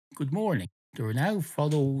Good morning. There now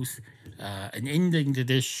follows an ending to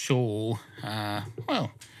this show. I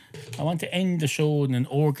want to end the show in an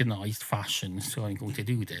organized fashion, so I'm going to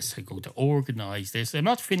do this. I'm going to organize this. I'm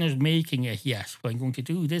not finished making it yet, but I'm going to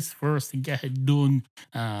do this first and get it done.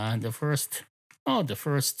 The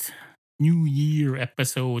first New Year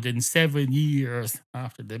episode in 7 years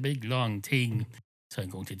after the big long thing. So I'm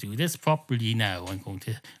going to do this properly now. I'm going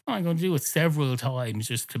to do it several times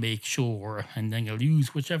just to make sure, and then I'll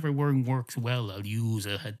use whichever word works well. I'll use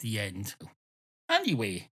it at the end.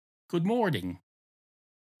 Anyway, good morning.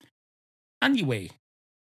 Anyway,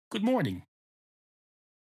 good morning.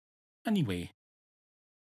 Anyway,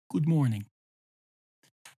 good morning.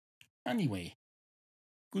 Anyway,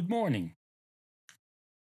 good morning.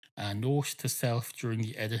 Note to self during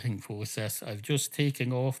the editing process, I've just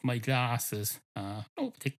taken off my glasses.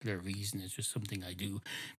 No particular reason, it's just something I do.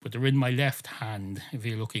 But they're in my left hand if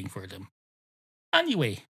you're looking for them.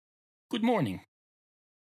 Anyway, good morning.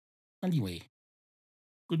 Anyway,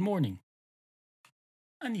 good morning.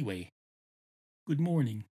 Anyway, good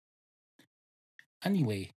morning.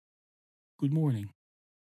 Anyway, good morning.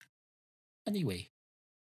 Anyway,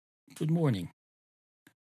 good morning.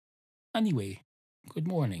 Anyway, good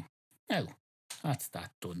morning. Now, that's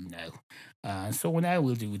that done now. So now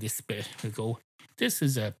we'll do this bit. We'll go, this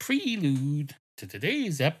is a prelude to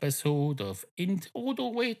today's episode of Oh, no,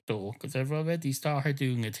 wait though, because I've already started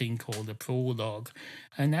doing a thing called a prologue.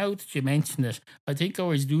 And now that you mention it, I think I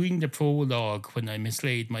was doing the prologue when I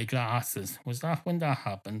mislaid my glasses. Was that when that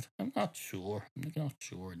happened? I'm not sure. I'm not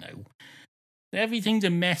sure now. Everything's a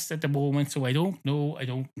mess at the moment, so I don't know.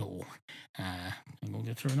 I'm going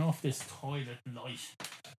to turn off this toilet light.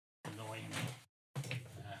 Annoying me.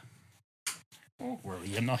 Don't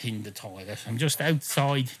worry, I'm not in the toilet. I'm just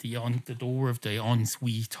outside the door of the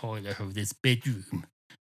ensuite toilet of this bedroom.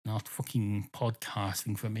 Not fucking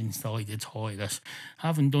podcasting from inside the toilet.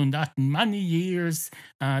 Haven't done that in many years.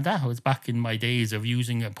 That was back in my days of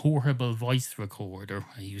using a portable voice recorder.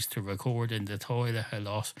 I used to record in the toilet a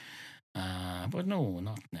lot. But no,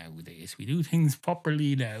 not nowadays. We do things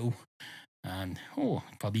properly now. And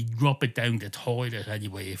probably drop it down the toilet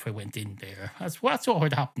anyway if I went in there. That's what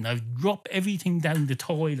would happen. I'd drop everything down the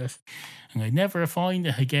toilet and I'd never find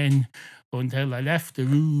it again until I left the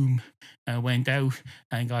room and went out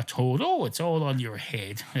and got told, oh, it's all on your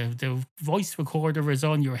head. The voice recorder is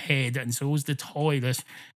on your head, and so is the toilet,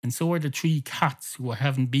 and so are the three cats who I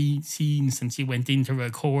haven't been seen since you went in to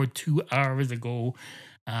record 2 hours ago.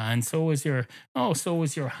 And so is your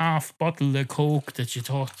half bottle of Coke that you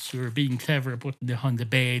thought you were being clever putting it on the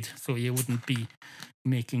bed so you wouldn't be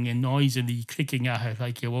making a noisily clicking at it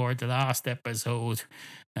like you were the last episode,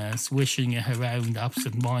 swishing it around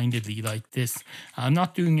absent-mindedly like this. I'm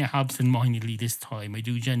not doing it absent-mindedly this time. I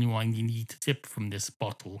do genuinely need to sip from this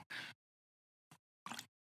bottle.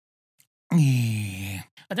 Yeah.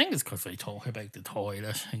 I think it's because I talk about the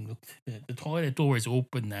toilet. And look, the toilet door is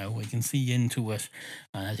open now. I can see into it.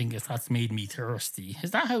 And I think that's made me thirsty.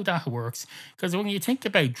 Is that how that works? Because when you think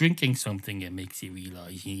about drinking something, it makes you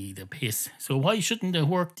realize you need a piss. So why shouldn't it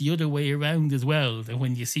work the other way around as well? That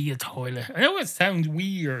when you see a toilet, I know it sounds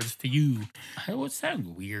weird to you. It would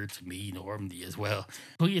sound weird to me normally as well.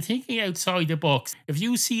 But you're thinking outside the box. If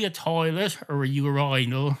you see a toilet or a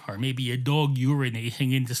urinal or maybe a dog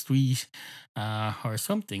urinating in the street, or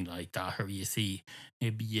something like that, or maybe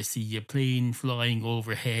you see a plane flying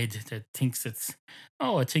overhead that thinks it's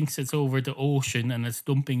over the ocean and it's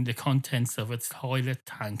dumping the contents of its toilet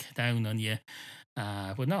tank down on you.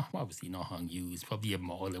 But no, obviously not on you. It's probably a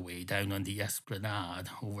mile away down on the esplanade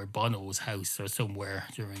over Bono's house or somewhere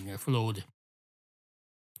during a flood.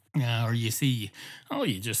 Or you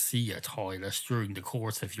just see a toilet during the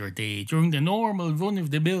course of your day. During the normal run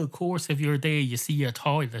of the mill course of your day, you see a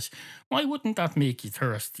toilet. Why wouldn't that make you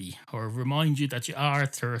thirsty? Or remind you that you are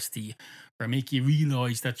thirsty? Or make you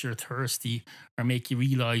realize that you're thirsty? Or make you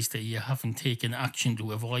realize that you haven't taken action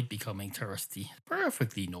to avoid becoming thirsty?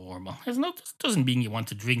 Perfectly normal. Doesn't mean you want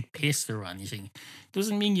to drink piss or anything.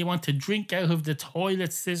 Doesn't mean you want to drink out of the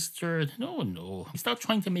toilet cistern. No. Stop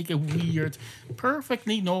trying to make it weird.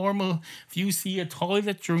 Perfectly normal. If you see a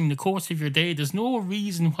toilet during the course of your day, there's no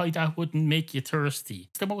reason why that wouldn't make you thirsty.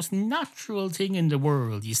 It's the most natural thing in the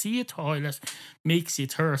world. You see a toilet, makes you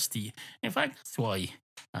thirsty. In fact, that's why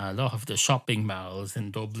a lot of the shopping malls in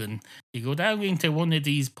Dublin, you go down into one of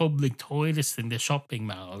these public toilets in the shopping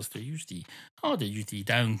malls, they're usually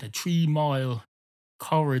down the 3 mile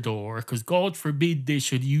corridor, because God forbid they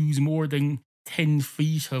should use more than 10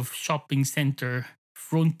 feet of shopping centre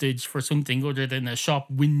frontage for something other than a shop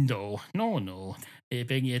window. No. They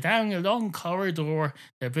bring you down a long corridor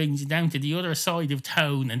that brings you down to the other side of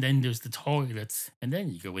town, and then there's the toilets, and then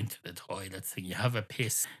you go into the toilets and you have a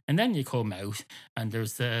piss, and then you come out, and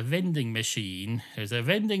there's a vending machine. There's a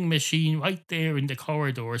vending machine right there in the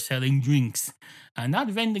corridor selling drinks. And that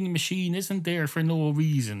vending machine isn't there for no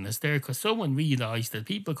reason. It's there because someone realised that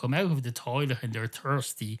people come out of the toilet and they're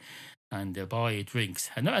thirsty and they buy drinks.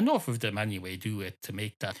 And enough of them anyway do it to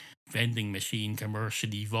make that vending machine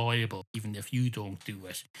commercially viable, even if you don't do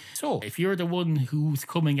it. So if you're the one who's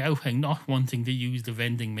coming out and not wanting to use the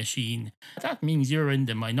vending machine, that means you're in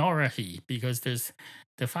the minority, because there's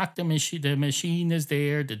the fact the machine is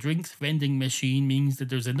there, the drinks vending machine means that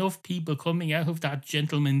there's enough people coming out of that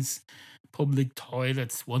gentleman's public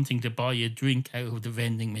toilets wanting to buy a drink out of the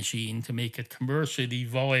vending machine to make it commercially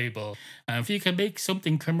viable. And if you can make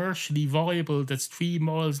something commercially viable that's 3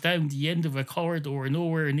 miles down the end of a corridor,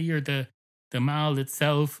 nowhere near the mall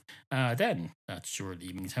itself, then that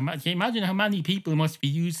surely means. Can you imagine how many people must be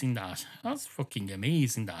using that? That's fucking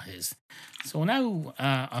amazing, that is. So now,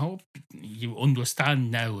 I hope you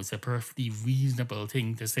understand now it's a perfectly reasonable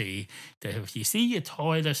thing to say that if you see a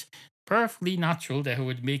toilet, perfectly natural that it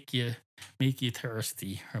would make you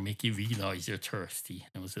thirsty or make you realize you're thirsty.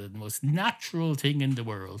 It was the most natural thing in the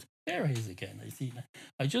world. There it is again. I see that.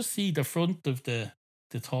 I just see the front of the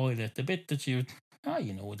toilet, the bit that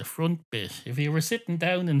the front bit. If you were sitting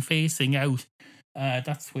down and facing out,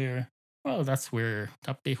 that's where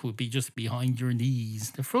that bit would be, just behind your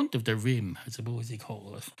knees, the front of the rim, I suppose you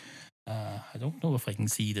call it. I don't know if I can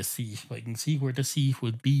see the seat. I can see where the seat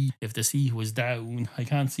would be if the seat was down. I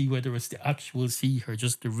can't see whether it's the actual seat or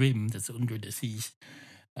just the rim that's under the seat.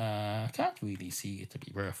 Can't really see it, to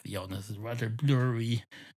be perfectly honest. It's rather blurry.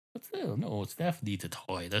 But still, no, it's definitely the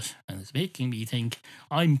toilet. And it's making me think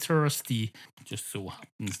I'm thirsty. Just so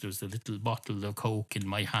happens there's a little bottle of Coke in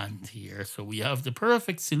my hand here. So we have the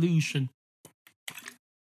perfect solution.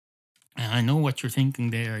 And I know what you're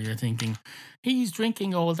thinking there. You're thinking, he's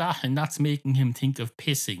drinking all that and that's making him think of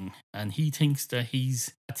pissing. And he thinks that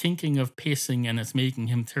he's thinking of pissing and it's making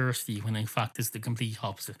him thirsty, when in fact it's the complete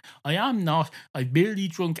opposite. I am not. I've barely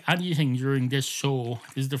drunk anything during this show.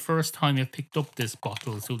 This is the first time I've picked up this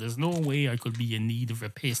bottle, so there's no way I could be in need of a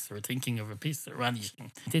piss or thinking of a piss or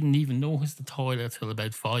anything. I didn't even notice the toilet till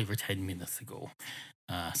about 5 or 10 minutes ago.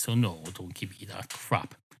 So no, don't give me that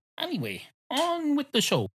crap. Anyway, on with the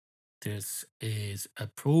show. This is a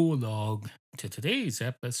prologue to today's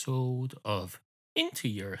episode of Into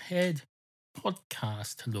Your Head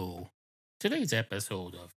Podcast Hello. Today's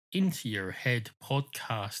episode of Into Your Head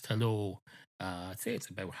Podcast Hello. I'd say it's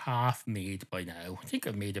about half made by now. I think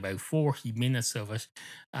I've made about 40 minutes of it.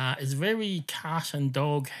 It's very cat and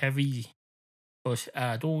dog heavy, but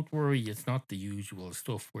don't worry, it's not the usual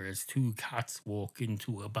stuff where it's two cats walk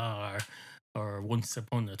into a bar, or once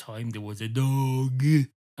upon a time there was a dog.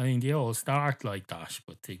 I mean, they all start like that,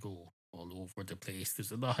 but they go all over the place.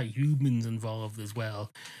 There's a lot of humans involved as well.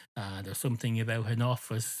 There's something about an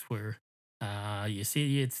office where you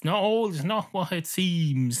see it's not what it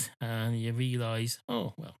seems, and you realise,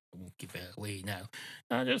 oh well, I won't give it away now.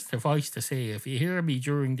 Just suffice to say, if you hear me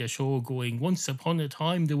during the show going, once upon a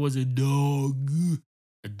time there was a dog,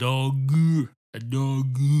 a dog, a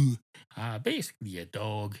dog, basically a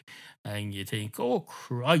dog, and you think, oh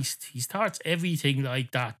Christ, he starts everything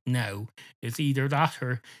like that now. It's either that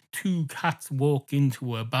or two cats walk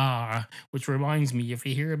into a bar, which reminds me, if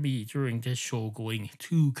you hear me during this show going,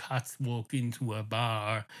 two cats walk into a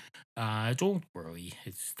bar, don't worry,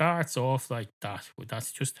 it starts off like that, but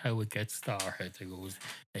that's just how it gets started.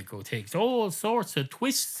 Takes all sorts of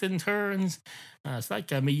twists and turns. It's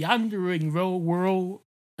like a meandering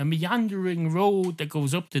a meandering road that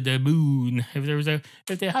goes up to the moon.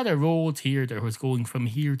 If they had a road here that was going from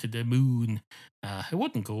here to the moon, it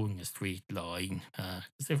wouldn't go in a straight line.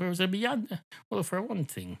 'Cause if there was well, for one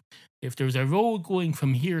thing, if there was a road going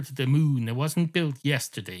from here to the moon, it wasn't built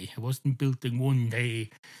yesterday. It wasn't built in one day.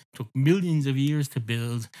 It took millions of years to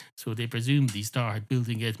build, so they presumably started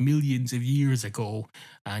building it millions of years ago.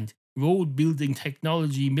 And road building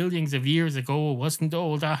technology millions of years ago wasn't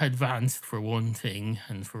all that advanced, for one thing,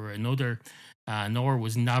 and for another, nor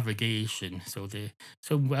was navigation. So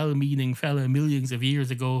some well-meaning fella millions of years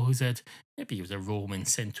ago who said, maybe he was a Roman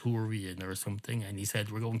centurion or something, and he said,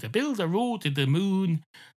 we're going to build a road to the moon.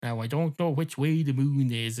 Now I don't know which way the moon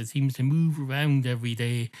is. It seems to move around every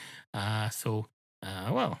day. So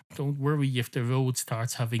Well, don't worry if the road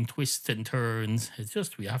starts having twists and turns. It's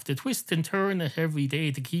just we have to twist and turn it every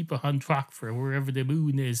day to keep it on track for wherever the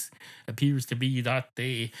moon is appears to be that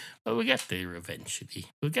day. But we'll get there eventually.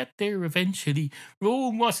 We'll get there eventually.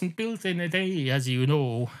 Rome wasn't built in a day, as you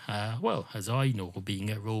know. Well, as I know,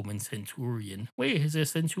 being a Roman centurion. Wait, is a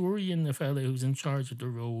centurion the fella who's in charge of the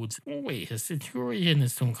roads? Oh, wait, a centurion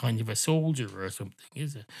is some kind of a soldier or something,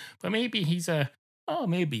 is it? But maybe he's a Oh,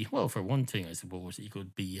 maybe. Well, for one thing, I suppose he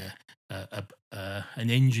could be an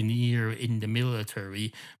engineer in the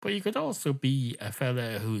military, but he could also be a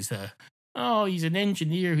fella who's a he's an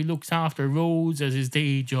engineer who looks after roads as his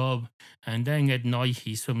day job, and then at night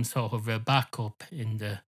he's some sort of a backup in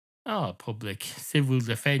the public civil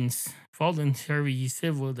defense, voluntary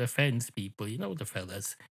civil defense people. You know the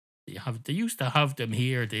fellas. They used to have them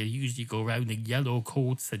here. They usually go around in yellow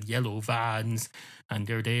coats and yellow vans, and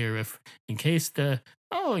they're there if in case the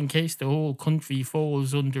whole country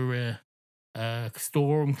falls under a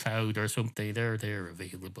storm cloud or something. They're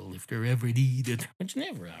available if they're ever needed, which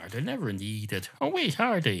never are. They're never needed. Oh wait,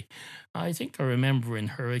 are they? I think I remember in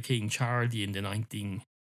Hurricane Charlie in the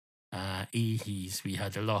 80s, we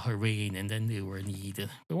had a lot of rain and then they were needed.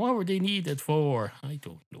 But what were they needed for? I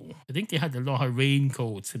don't know. I think they had a lot of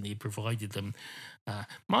raincoats and they provided them.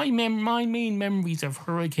 My main memories of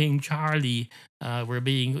Hurricane Charlie were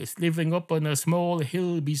being living up on a small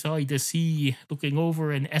hill beside the sea, looking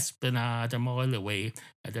over an esplanade a mile away,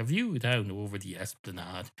 at a view down over the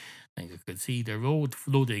esplanade, and you could see the road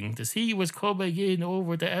flooding. The sea was coming in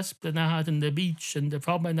over the esplanade and the beach and the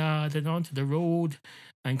promenade and onto the road,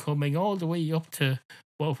 and coming all the way up to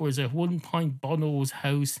what was at one point Bono's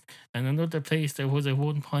house, and another place there was at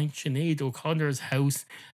one point Sinead O'Connor's house,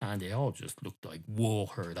 and they all just looked like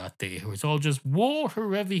water that day. It was all just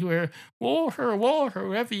water everywhere,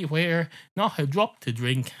 water everywhere, not a drop to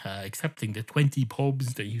drink, excepting the 20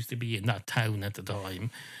 pubs that used to be in that town at the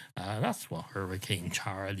time. That's what Hurricane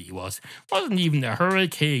Charlie was. Wasn't even a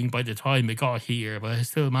hurricane by the time it got here, but it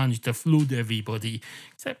still managed to flood everybody,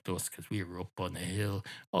 except us, because we were up on a hill.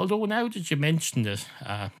 Although now that you mention it,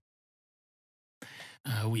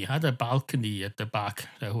 we had a balcony at the back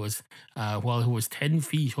that was, well, it was 10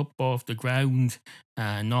 feet up off the ground,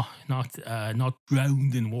 not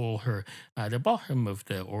drowned in water. The bottom of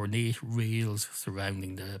the ornate rails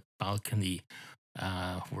surrounding the balcony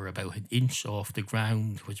were about an inch off the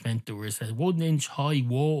ground, which meant there was a 1 inch high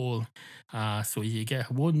wall. So you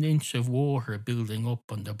get 1 inch of water building up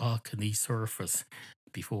on the balcony surface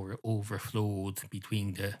before it overflowed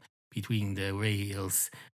between the rails.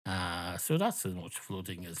 So that's as much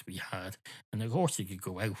flooding as we had. And of course, you could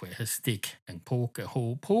go out with a stick and poke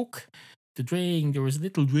the drain. There was a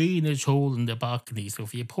little drainage hole in the balcony. So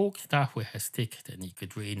if you poked that with a stick, then you could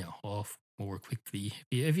drain it off more quickly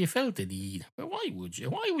if you felt the need. But why would you?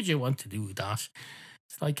 Why would you want to do that?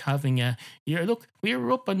 It's like having a. Yeah, look, we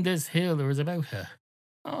were up on this hill. There was about it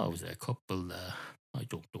was a couple. I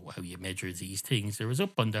don't know how you measure these things. There was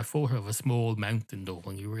up on the foot of a small mountain though,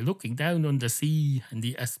 and we were looking down on the sea and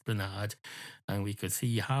the esplanade, and we could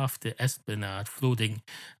see half the esplanade flooding.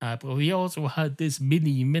 But we also had this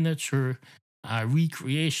miniature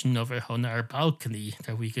recreation of it on our balcony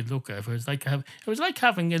that we could look at. It was like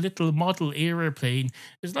having a little model aeroplane.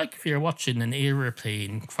 It was like if you're watching an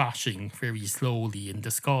aeroplane crashing very slowly in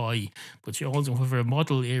the sky, but you also have a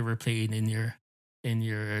model aeroplane in your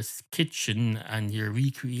kitchen and you're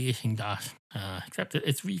recreating that. Except that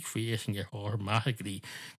it's recreating it automatically.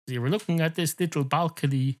 So you were looking at this little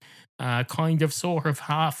balcony, kind of sort of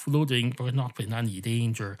half flooding, but not in any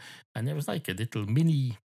danger. And there was like a little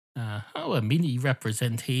a mini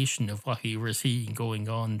representation of what we were seeing going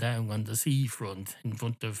on down on the seafront in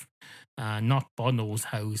front of not Bono's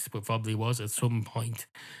house, but probably was at some point,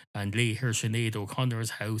 and later Sinead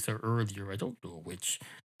O'Connor's house or earlier, I don't know which.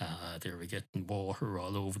 They were getting water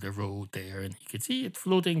all over the road there, and you could see it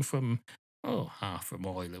flooding from half a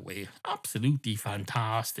mile away. Absolutely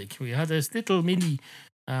fantastic. We had this little mini,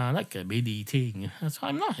 like a mini thing. So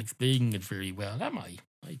I'm not explaining it very well, am I?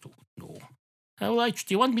 I don't know. Now, like,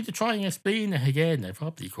 do you want me to try and explain it again? I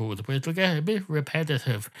probably could, but it'll get a bit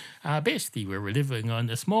repetitive. Basically, we were living on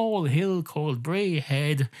a small hill called Bray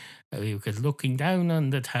Head. We could looking down on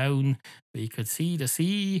the town. We could see the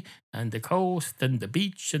sea and the coast and the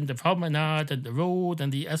beach and the promenade and the road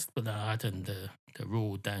and the esplanade, and the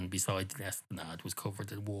road down beside the esplanade was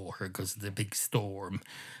covered in water because of the big storm.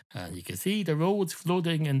 And you could see the roads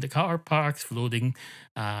flooding and the car parks flooding,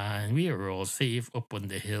 and we were all safe up on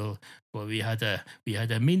the hill. Well, we had a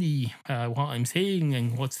mini. What I'm saying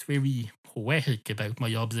and what's very poetic about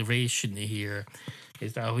my observation here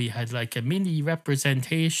is that we had like a mini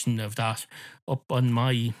representation of that up on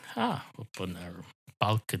up on our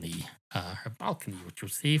balcony. Her balcony, which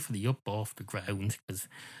was safely up off the ground because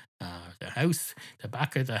the house, the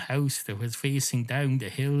back of the house that was facing down the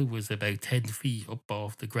hill was about 10 feet up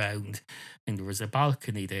off the ground. And there was a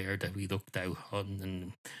balcony there that we looked out on.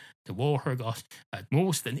 And the water got at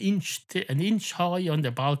most an inch high on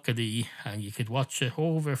the balcony, and you could watch it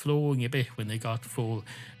overflowing a bit when it got full.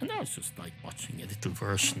 And that was just like watching a little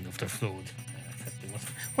version of the flood.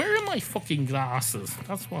 Where are my fucking glasses?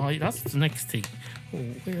 That's why. That's the next thing. Oh,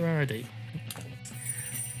 where are they?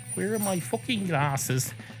 Where are my fucking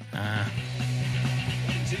glasses? Into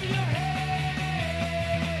your head,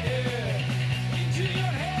 into your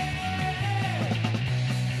head,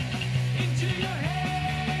 into your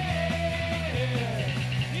head,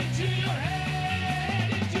 into your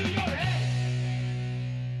head, into your head.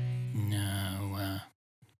 Now,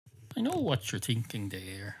 I know what you're thinking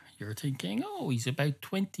there. You're thinking, oh, he's about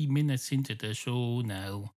 20 minutes into the show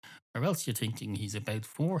now. Or else you're thinking he's about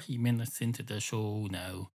 40 minutes into the show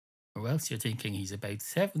now. Or else you're thinking he's about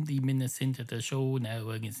 70 minutes into the show now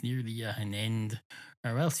and it's nearly at an end.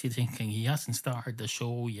 Or else you're thinking he hasn't started the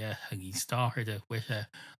show yet and he started it with a,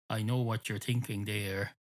 I know what you're thinking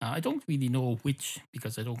there. I don't really know which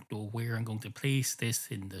because I don't know where I'm going to place this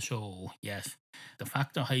in the show yet. The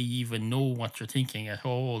fact that I even know what you're thinking at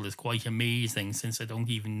all is quite amazing since I don't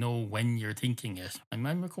even know when you're thinking it.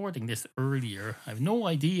 I'm recording this earlier. I have no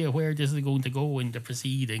idea where this is going to go in the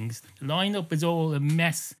proceedings. The lineup is all a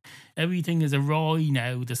mess. Everything is awry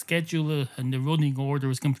now. The schedule and the running order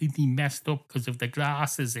is completely messed up because of the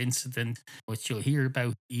glasses incident, which you'll hear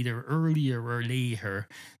about either earlier or later.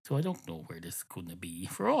 So I don't know where this is going to be.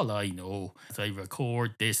 For all I know, as I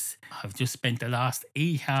record this, I've just spent the last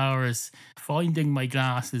 8 hours finding my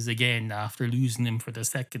glasses again after losing them for the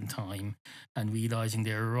second time and realizing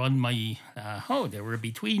they were on my they were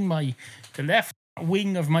between the left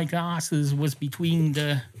wing of my glasses was between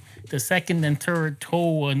the second and third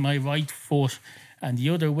toe on my right foot, and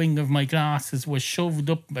the other wing of my glasses was shoved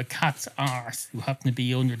up a cat's arse who happened to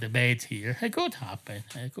be under the bed here. It could happen.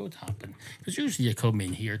 It could happen. Because usually I come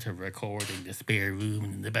in here to record in the spare room,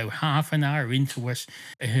 and about half an hour into it,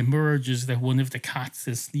 it emerges that one of the cats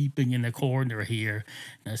is sleeping in a corner here.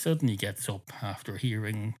 And it suddenly gets up after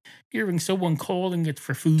hearing someone calling it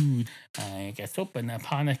for food. It gets up in a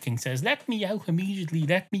panic and says, "Let me out immediately,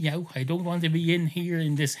 let me out. I don't want to be in here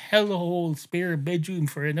in this hellhole spare bedroom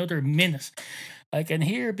for another minute." I can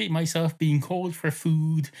hear myself being called for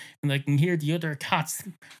food, and I can hear the other cats.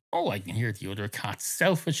 Oh, I can hear the other cats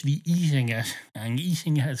selfishly eating it and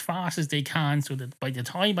eating it as fast as they can, so that by the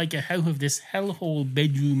time I get out of this hellhole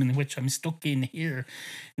bedroom in which I'm stuck in here,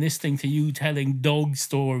 listening to you telling dog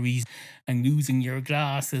stories and losing your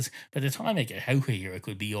glasses, by the time I get out of here, it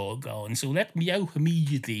could be all gone. So let me out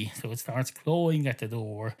immediately. So it starts clawing at the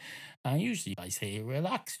door. And usually I say,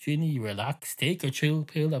 "Relax, Ginny, relax, take a chill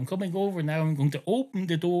pill. I'm coming over now. I'm going to open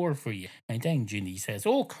the door for you." And then Ginny says,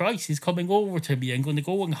 "Oh, Christ, he's coming over to me. I'm going to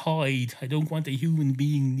go and hide. I don't want a human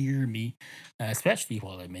being near me, especially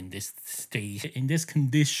while I'm in this state, in this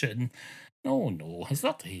condition." No, no, it's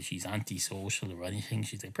not that she's antisocial or anything.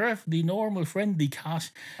 She's a perfectly normal, friendly cat,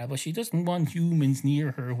 but she doesn't want humans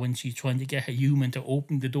near her when she's trying to get a human to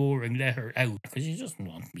open the door and let her out, because she doesn't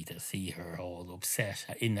want me to see her all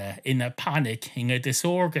upset in a panic, in a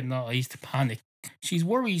disorganized panic. She's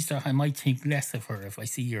worried that I might think less of her if I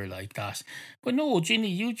see her like that. But no, Ginny,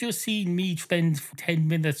 you just seen me spend 10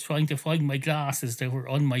 minutes trying to find my glasses that were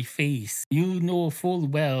on my face. You know full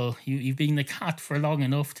well, you've been a cat for long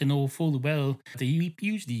enough to know full well that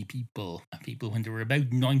usually people when they're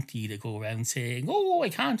about 90, they go around saying, "Oh, I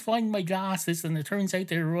can't find my glasses," and it turns out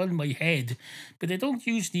they're on my head. But they don't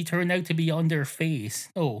usually turn out to be on their face.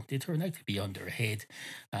 No, they turn out to be on their head.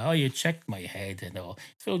 I had checked my head and all.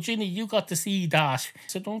 So, Ginny, you got to see that.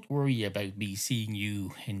 So don't worry about me seeing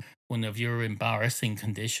you in one of your embarrassing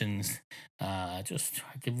conditions. Just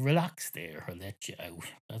relax there. I'll let you out.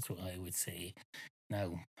 That's what I would say.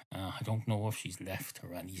 Now, I don't know if she's left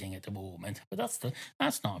or anything at the moment, but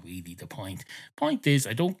that's not really the point. Point is,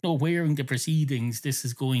 I don't know where in the proceedings this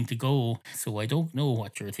is going to go, so I don't know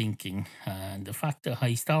what you're thinking. And the fact that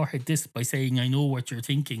I started this by saying I know what you're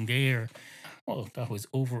thinking there, well, that was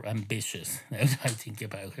over ambitious. Now that I think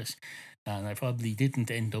about it, and I probably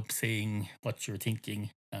didn't end up saying what you're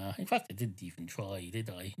thinking. In fact, I didn't even try, did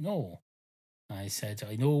I? No. I said,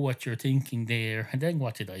 I know what you're thinking there. And then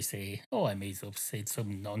what did I say? Oh, I may have said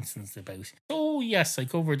some nonsense about. Oh, yes, I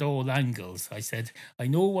covered all angles. I said, I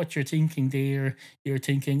know what you're thinking there. You're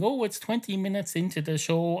thinking, oh, it's 20 minutes into the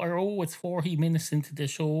show, or oh, it's 40 minutes into the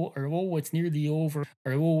show, or oh, it's nearly over,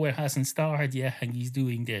 or oh, it hasn't started yet, and he's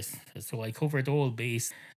doing this. So I covered all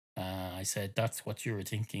base. I said, that's what you were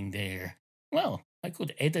thinking there. Well, I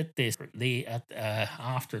could edit this late at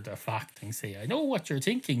after the fact and say, I know what you're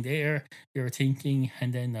thinking there. You're thinking,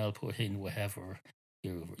 and then I'll put in whatever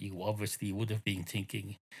you obviously would have been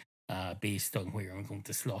thinking based on where I'm going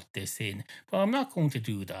to slot this in. But I'm not going to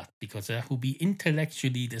do that because that will be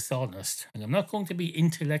intellectually dishonest. And I'm not going to be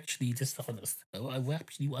intellectually dishonest. I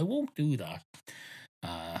won't do that.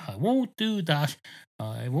 I won't do that.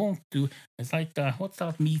 I won't do. It's like that. What's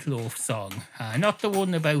that Meatloaf song? Not the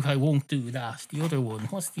one about I won't do that. The other one.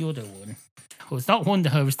 What's the other one? Oh, it's not one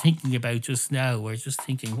that I was thinking about just now. I was just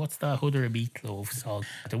thinking, what's that other Meatloaf song?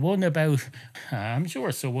 The one about. I'm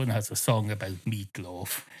sure someone has a song about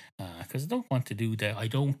Meatloaf. Because I don't want to do that. I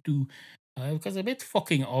don't do. Because a bit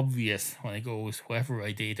fucking obvious when I go, whoever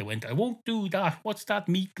I did, I went, I won't do that. What's that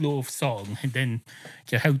Meatloaf song? And then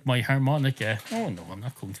get out my harmonica. Oh no, I'm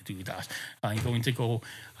not going to do that. I'm going to go,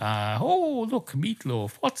 oh look,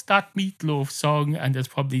 Meatloaf. What's that Meatloaf song? And there's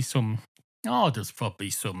probably some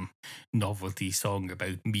novelty song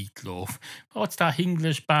about Meatloaf. What's that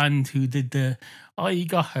English band who did the I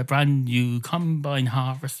got a brand new combine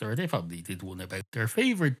harvester? They probably did one about their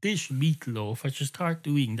favorite dish, Meatloaf. I should start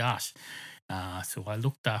doing that. So I'll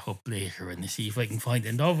look that up later and see if I can find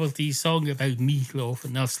a novelty song about Meatloaf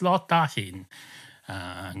and I'll slot that in.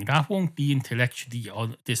 And that won't be intellectually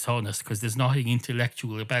dishonest because there's nothing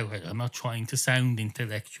intellectual about it. I'm not trying to sound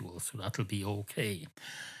intellectual, so that'll be okay.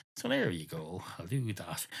 So there you go. I'll do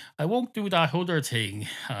that. I won't do that other thing,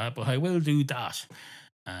 but I will do that.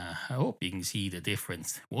 I hope you can see the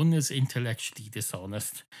difference. One is intellectually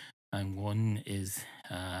dishonest, and one is,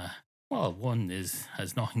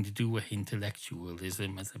 has nothing to do with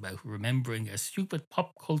intellectualism. It's about remembering a stupid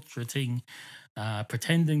pop culture thing,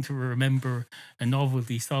 pretending to remember a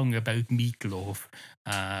novelty song about Meatloaf,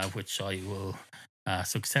 which I will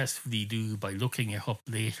successfully do by looking it up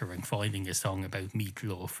later and finding a song about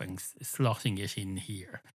Meatloaf and slotting it in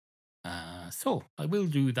here. So I will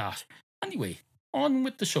do that. Anyway, on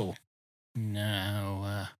with the show.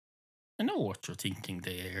 Now, I know what you're thinking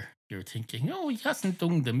there. You're thinking, oh, he hasn't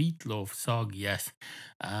done the Meatloaf song yet.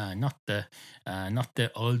 Not the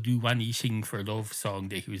I'll do anything for love song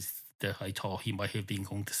that I thought he might have been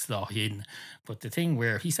going to slot in. But the thing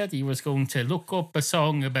where he said he was going to look up a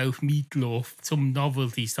song about Meatloaf, some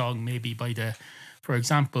novelty song, maybe for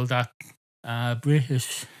example, that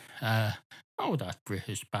British that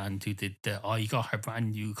British band who did the I got a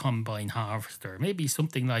brand new combine harvester, maybe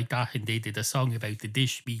something like that, and they did a song about the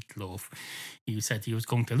dish Meatloaf. He said he was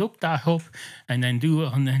going to look that up and then do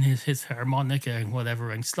it on then his harmonica and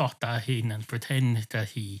whatever and slot that in and pretend that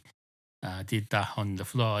he did that on the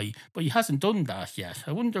fly. But he hasn't done that yet.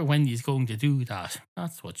 I wonder when he's going to do that.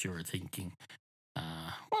 That's what you're thinking.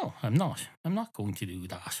 Well, I'm not. I'm not going to do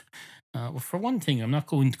that. Well, for one thing, I'm not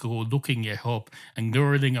going to go looking it up and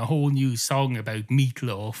learning a whole new song about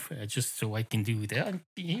Meatloaf just so I can do that. I'll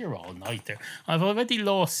be here all night there. I've already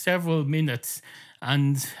lost several minutes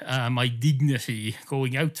and my dignity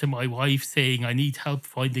going out to my wife saying I need help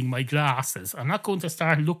finding my glasses. I'm not going to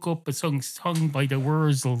start look up a song sung by the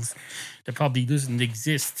Wurzels that probably doesn't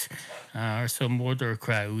exist or some other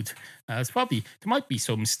crowd. There might be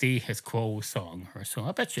some Status Quo song or so.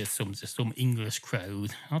 I bet you it's some English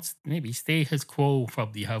crowd. That's maybe Status Quo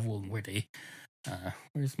probably have one where they.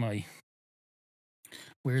 Where's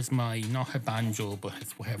my not a banjo, but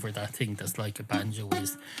it's whatever that thing that's like a banjo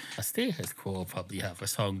is. A Status Quo probably have a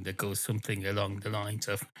song that goes something along the lines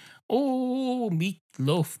of, "Oh,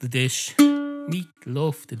 meatloaf the dish,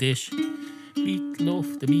 meatloaf the dish."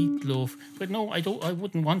 Meatloaf, the meatloaf. But no, I don't. I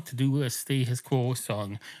wouldn't want to do a Status Quo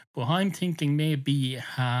song. But I'm thinking maybe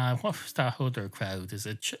what's that other crowd? Is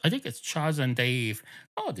it? I think it's Chaz and Dave.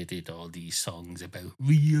 Oh, they did all these songs about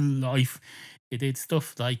real life. They did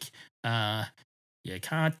stuff like you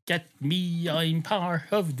can't get me, I'm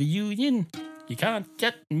part of the union. You can't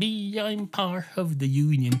get me, I'm part of the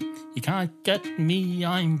union. You can't get me,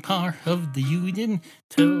 I'm part of the union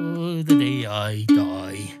till the day I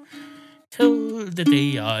die. Till the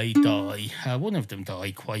day I die. One of them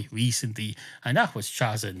died quite recently, and that was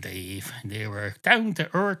Chaz and Dave. And they were down to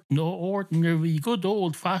earth, no ordinary, good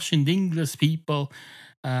old fashioned English people.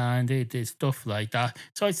 And they did stuff like that.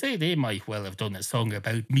 So I'd say they might well have done a song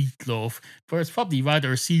about Meatloaf, but it's probably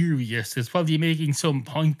rather serious. It's probably making some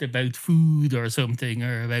point about food or something,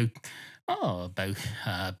 or about about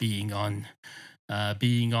being on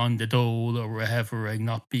the dole or whatever, and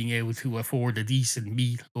not being able to afford a decent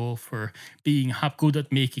meatloaf, or being good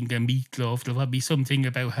at making a meatloaf. There'll be something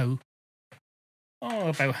about how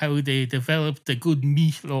they developed a good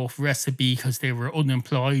meatloaf recipe because they were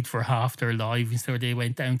unemployed for half their lives. So they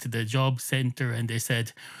went down to the job center and they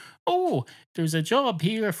said, "Oh, there's a job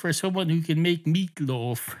here for someone who can make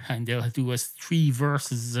meatloaf." And they'll do us three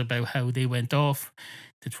verses about how they went off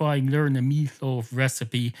to try and learn a meatloaf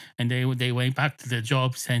recipe. And they went back to the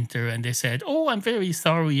job center and they said, "Oh, I'm very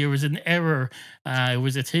sorry. There was an error. It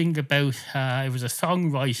was a thing about, it was a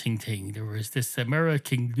songwriting thing. There was this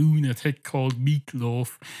American lunatic called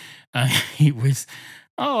Meatloaf. He was,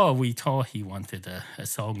 oh, we thought he wanted a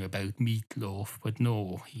song about meatloaf, but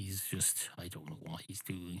no, he's just, I don't know what he's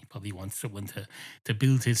doing. He probably wants someone to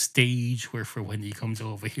build his stage where for when he comes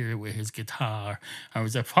over here with his guitar. And it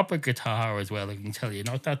was a proper guitar as well, I can tell you,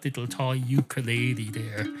 not that little toy ukulele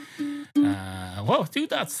there. Well, do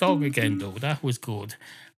that song again, though. That was good.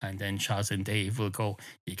 And then Chaz and Dave will go,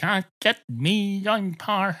 "You can't get me, I'm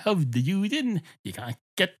part of the union. You can't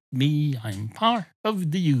get me, I'm part of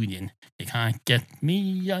the union. You can't get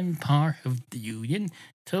me, I'm part of the union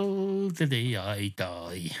till the day I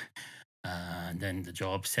die." And then the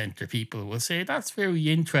job centre people will say, "That's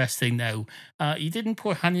very interesting now. You didn't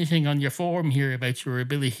put anything on your form here about your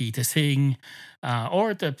ability to sing,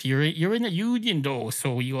 or that you're in a union though,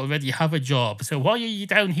 so you already have a job. So why are you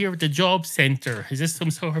down here at the job centre? Is this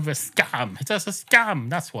some sort of a scam? It's just a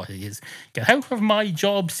scam. That's what it is. Get out of my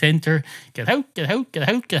job centre. Get out, get out, get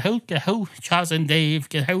out, get out, get out. Chaz and Dave,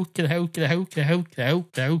 get out, get out, get out, get out, get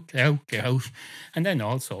out, get out, get out, get out." And then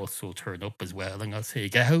also turn up as well, and I'll say,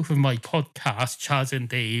 "Get out of my podcast, Chaz and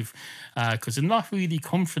Dave," because I'm not really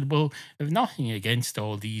comfortable. I've nothing against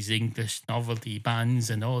all these English novelty bands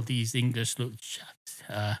and all these English little chaps,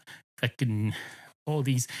 fucking all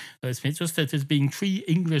these. It's just that there's been three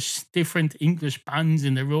different English bands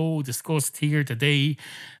in a row discussed here today.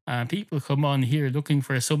 People come on here looking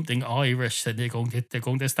for something Irish, and they're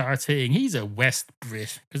going to start saying he's a West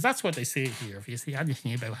Brit, because that's what they say here. If you see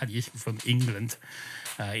anything about anything from England,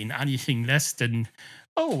 in anything less than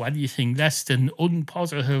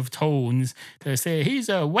unpositive tones, they say he's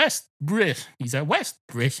a West Brit. He's a West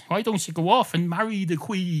Brit. Why don't you go off and marry the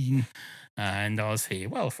Queen? And I'll say,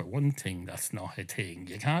 well, for one thing, that's not a thing.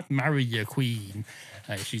 You can't marry your queen.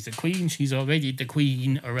 If she's a queen, she's already the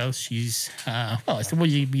queen, or else she's, well, I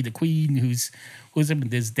suppose you'd be the queen whose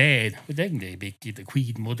husband is dead. But then they make you the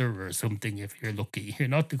queen mother or something if you're lucky. You're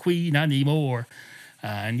not the queen anymore.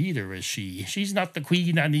 Neither is she. She's not the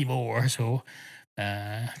queen anymore, so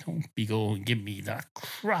don't be going give me that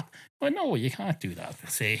crap. But no, you can't do that.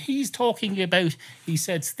 Say he's talking about. He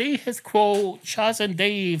said status quo, Chaz and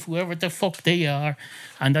Dave, whoever the fuck they are,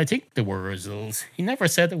 and I think the Wurzels. He never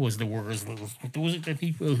said it was the Wurzels, but those are the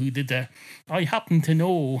people who did that. I happen to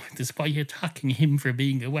know, despite attacking him for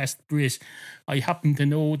being a West Brit, I happen to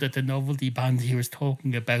know that the novelty band he was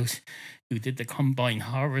talking about, who did the Combine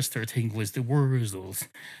Harvester thing, was the Wurzels.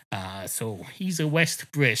 So he's a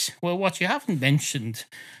West Brit. Well, what you haven't mentioned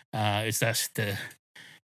is that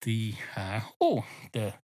the oh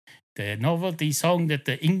the novelty song that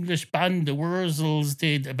the English band the Wurzels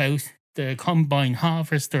did about the Combine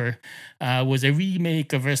Harvester was a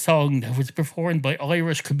remake of a song that was performed by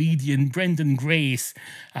Irish comedian Brendan Grace,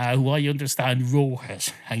 who I understand wrote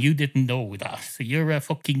it, and you didn't know that. So you're a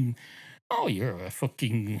fucking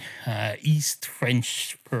East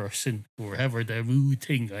French person, or whatever the rude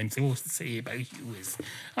thing I'm supposed to say about you is.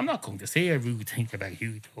 I'm not going to say a rude thing about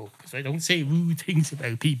you, though, because I don't say rude things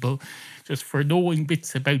about people just for knowing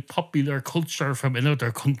bits about popular culture from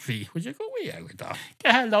another country. Would you go way out with that?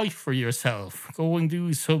 Get a life for yourself. Go and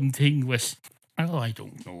do something with. Oh, I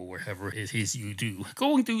don't know, whatever it is you do.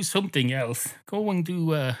 Go and do something else. Go and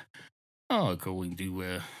do, go and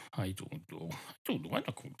do, I don't know. I don't know. I'm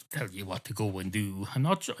not going to tell you what to go and do. I'm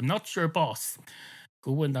not your boss.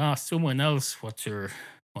 Go and ask someone else what's your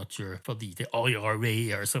probably the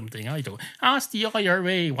IRA or something. I don't ask the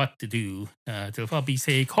IRA what to do. They'll probably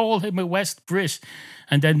say call him a West Brit,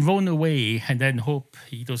 and then run away, and then hope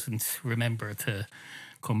he doesn't remember to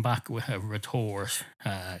come back with a retort.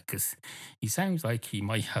 Because he sounds like he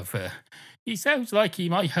might have a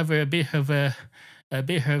bit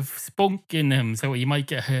of spunk in him, so you might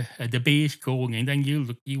get a debate going, and then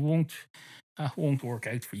you won't that won't work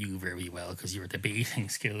out for you very well because your debating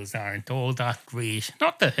skills aren't all that great.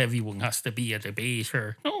 Not that everyone has to be a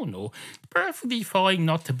debater. No, perfectly fine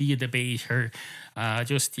not to be a debater.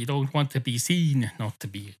 Just you don't want to be seen not to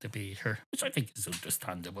be a debater, which I think is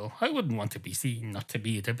understandable. I wouldn't want to be seen not to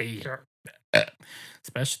be a debater. Uh,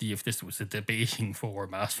 Especially if this was a debating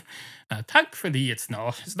format. Thankfully, it's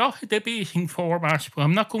not. It's not a debating format, but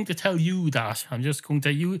I'm not going to tell you that. I'm just going to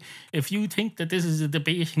tell you if you think that this is a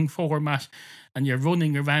debating format and you're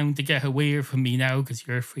running around to get away from me now because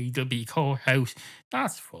you're afraid to be caught out,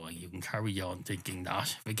 that's fine. You can carry on thinking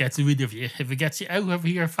that. If it gets rid of you, if it gets you out of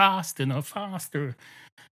here fast enough, faster,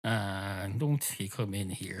 don't you come in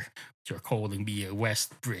here. You're calling me a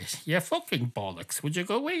West Brit. Yeah, fucking bollocks. Would you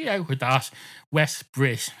go way out with that West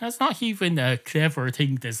Brit? That's not even a clever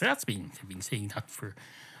thing to say. I've been saying that for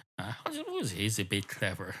I suppose it is a bit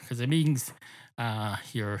clever because it means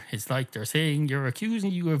it's like they're saying you're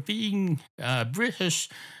accusing you of being British,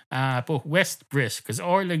 but West Brit because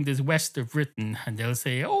Ireland is west of Britain, and they'll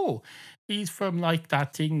say, oh, he's from like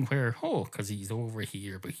that thing where, oh, because he's over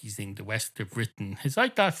here, but he's in the west of Britain. It's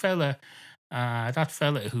like that fella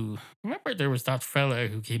who, remember there was that fella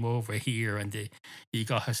who came over here and he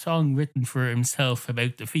got a song written for himself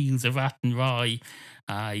about the fields of Athenry.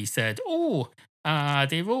 He said, oh,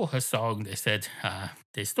 they wrote a song. They said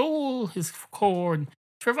they stole his corn.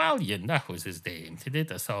 Trevelyan, that was his name. They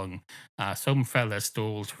did a song. Some fella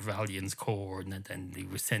stole Trevelyan's corn, and then he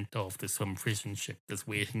was sent off to some prison ship that's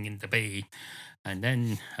waiting in the bay. And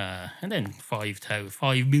then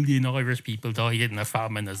 5 million Irish people died in a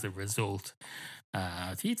famine as a result.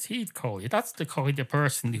 He'd call you. That's the kind of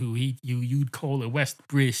person who you'd call a West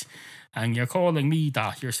Brit, and you're calling me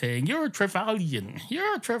that. You're saying you're Trevelyan.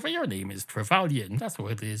 Your name is Trevelyan. That's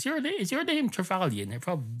what it is. Is your name Trevelyan? It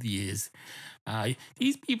probably is.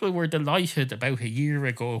 These people were delighted about a year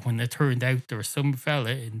ago when it turned out there was some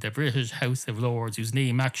fella in the British House of Lords whose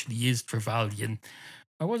name actually is Trevelyan.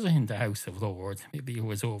 I wasn't in the House of Lords. Maybe it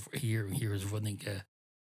was over here and he was running a.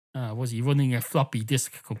 Was he running a floppy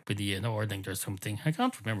disk company in Ireland or something? I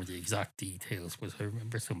can't remember the exact details, but I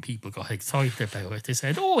remember some people got excited about it. They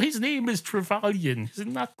said, oh, his name is Trevelyan.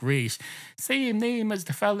 Isn't that great? Same name as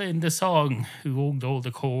the fella in the song who owned all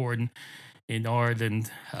the corn in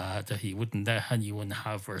Ireland that he wouldn't let anyone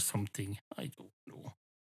have or something. I don't know.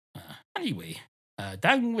 Anyway,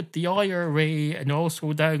 down with the IRA and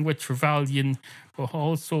also down with Trevelyan, but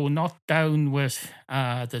also not down with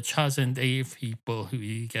the Chas and Dave people who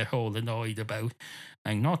you get all annoyed about,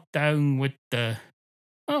 and not down with the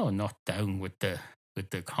not down with the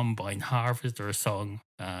combine harvester song,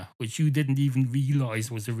 which you didn't even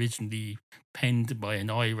realize was originally penned by an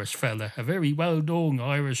Irish fella, a very well-known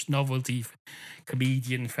Irish novelty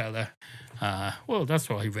comedian fella. Well, that's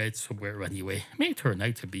what I read somewhere anyway. It may turn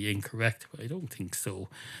out to be incorrect, but I don't think so.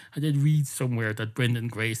 I did read somewhere that Brendan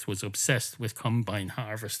Grace was obsessed with combine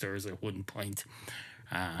harvesters at one point.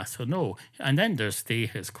 So no, and then there's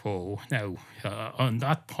status quo. Now, on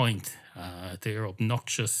that point, they're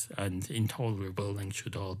obnoxious and intolerable and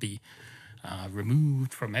should all be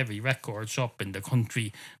removed from every record shop in the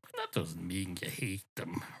country. But that doesn't mean you hate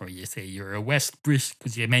them or you say you're a West Brit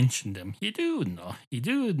because you mentioned them. You do not. You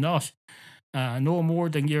do not. No more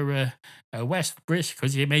than you're a West Brit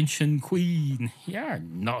because you mentioned Queen. You're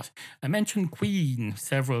not. I mentioned Queen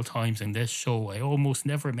several times in this show. I almost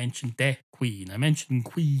never mentioned the Queen. I mentioned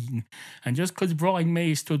Queen. And just because Brian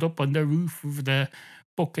May stood up on the roof of the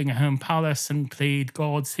Buckingham Palace and played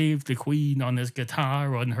God Save the Queen on his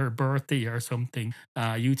guitar on her birthday or something,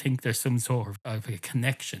 you think there's some sort of a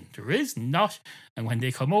connection. There is not. And when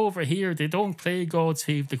they come over here, they don't play God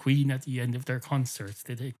Save the Queen at the end of their concerts.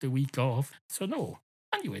 They take the week off. So, no.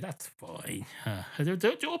 Anyway, that's fine.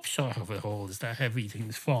 The upshot of it all is that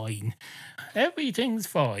everything's fine. Everything's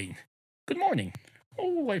fine. Good morning.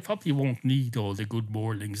 Oh, I probably won't need all the good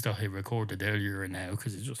mornings that I recorded earlier now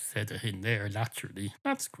because it just said it in there naturally.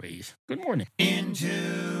 That's great. Good morning.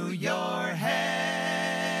 Into your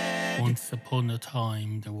head. Once upon a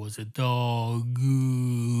time, there was a dog.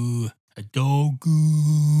 A dog.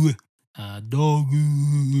 A dog.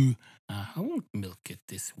 I won't milk it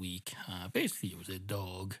this week. Basically, it was a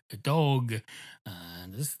dog. A dog.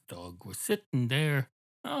 And this dog was sitting there.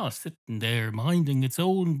 Sitting there minding its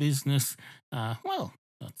own business. Well,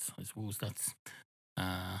 I suppose that's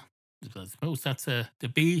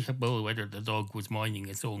debatable whether the dog was minding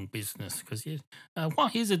its own business. Because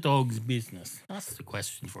what is a dog's business? That's the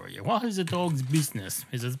question for you. What is a dog's business?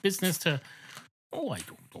 Is it business to? Oh, I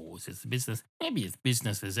don't know. Is it business? Maybe its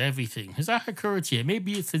business is everything. Has that occurred to you?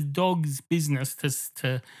 Maybe it's a dog's business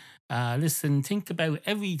to listen, think about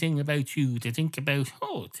everything about you. To think about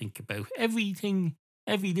everything,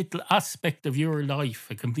 every little aspect of your life.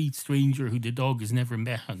 A complete stranger who the dog has never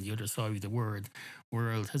met on the other side of the world.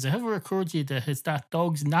 Has it ever occurred to you that it's that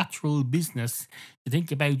dog's natural business to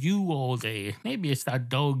think about you all day? Maybe it's that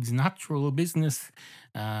dog's natural business,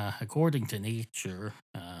 according to nature,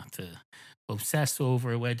 to obsess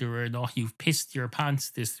over whether or not you've pissed your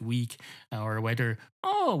pants this week, or whether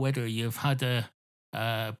you've had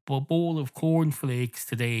a bowl of cornflakes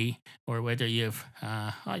today, or whether you've,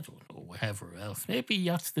 I don't know, whatever else. Maybe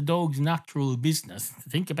that's the dog's natural business to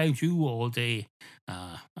think about you all day.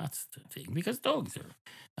 That's the thing, because dogs are.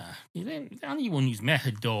 Anyone who's met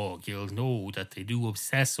a dog, you'll know that they do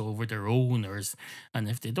obsess over their owners, and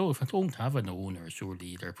if they don't have an owner,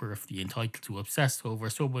 surely they're perfectly entitled to obsess over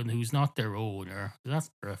someone who's not their owner. That's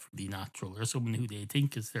perfectly natural, or someone who they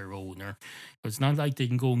think is their owner. It's not like they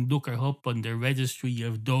can go and look it up on the registry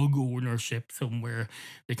of dog ownership somewhere.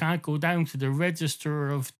 They can't go down to the register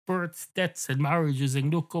of births, deaths, and marriages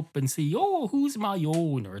and look up and see, oh, who's my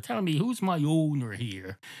owner? Tell me, who's my owner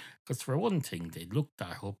here? Because for one thing, they'd look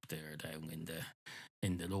that up there down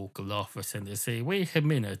in the local office, and they say, wait a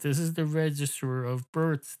minute, this is the register of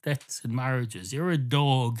births, deaths, and marriages. You're a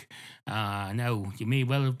dog. Now, you may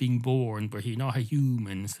well have been born, but you're not a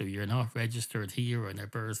human, so you're not registered here on a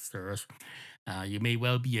birth cert. You may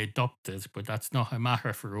well be adopted, but that's not a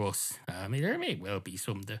matter for us. There may well be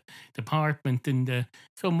some department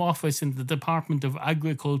some office in the Department of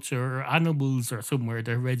Agriculture or Animals or somewhere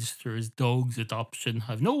that registers dogs adoption.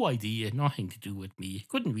 I've no idea, nothing to do with me.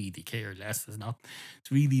 Couldn't really care less.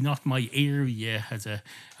 It's really not my area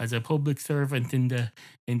as a public servant in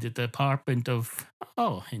the Department of,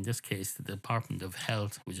 in this case, the Department of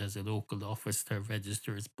Health, which has a local office that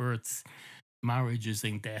registers births, marriages,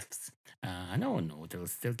 and deaths. No,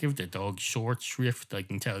 they'll give the dog short shrift, I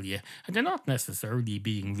can tell you. And they're not necessarily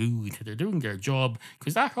being rude. They're doing their job,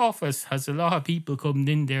 because that office has a lot of people coming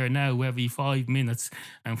in there now every 5 minutes.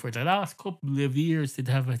 And for the last couple of years,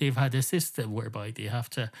 they've had a system whereby they have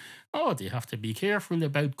to be careful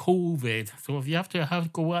about COVID. So if you have to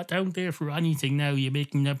go out down there for anything now, you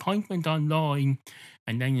make an appointment online,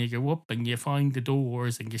 and then you go up and you find the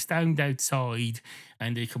doors and you stand outside,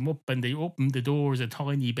 and they come up and they open the doors a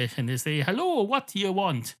tiny bit and they say, hello, what do you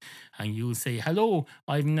want? And you'll say, hello,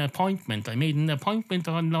 I've an appointment. I made an appointment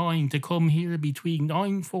online to come here between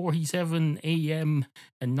 9:47 a.m.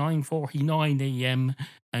 and 9:49 a.m.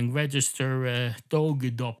 and register a dog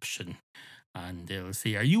adoption. And they'll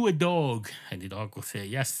say, are you a dog? And the dog will say,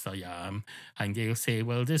 yes, I am. And they'll say,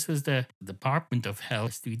 well, this is the Department of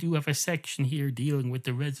Health. We do have a section here dealing with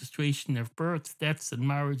the registration of births, deaths, and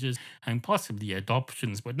marriages, and possibly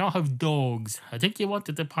adoptions, but not of dogs. I think you want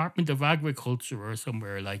the Department of Agriculture or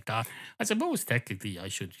somewhere like that. I suppose technically I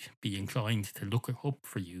should be inclined to look it up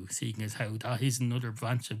for you, seeing as how that is another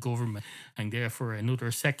branch of government, and therefore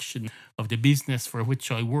another section of the business for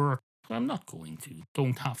which I work. I'm not going to. You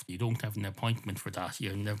don't have an appointment for that. You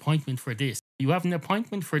have an appointment for this. You have an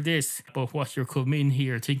appointment for this, but what you're coming in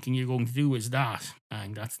here thinking you're going to do is that.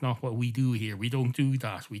 And that's not what we do here. We don't do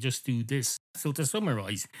that. We just do this. So to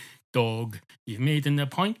summarize, dog, you've made an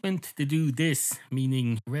appointment to do this,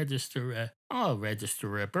 meaning register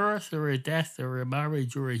a birth or a death or a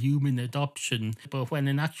marriage or a human adoption. But when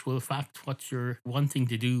in actual fact, what you're wanting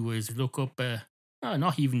to do is look up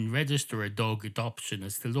not even register a dog adoption,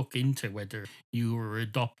 is to look into whether you were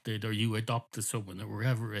adopted or you adopted someone or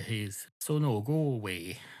wherever it is. So no, go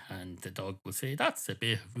away. And the dog will say, that's a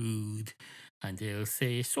bit rude. And they'll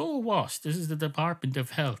say, so what? This is the Department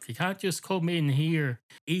of Health. You can't just come in here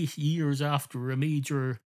 8 years after a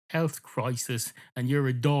major health crisis and you're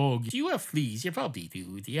a dog. Do you have fleas? You probably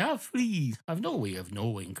do. Do you have fleas? I've no way of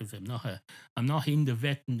knowing, because I'm not in the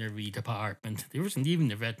veterinary department. There isn't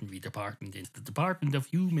even a veterinary department. It's the Department of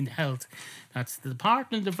Human Health. That's the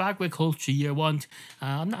Department of Agriculture you want.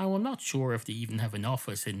 I'm not sure if they even have an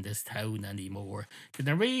office in this town anymore. The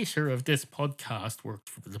narrator of this podcast worked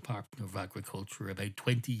for the Department of Agriculture about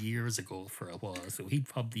 20 years ago for a while, so he'd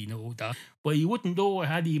probably know that. But he wouldn't know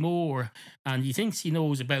anymore, and he thinks he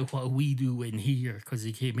knows about what we do in here, because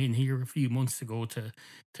he came in here a few months ago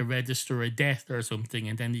to register a death or something,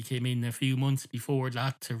 and then he came in a few months before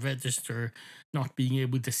that to register not being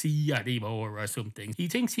able to see anymore or something. He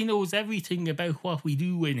thinks he knows everything about what we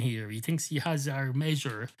do in here. He thinks he has our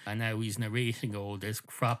measure, and now he's narrating all this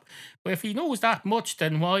crap. But if he knows that much,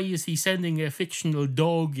 then why is he sending a fictional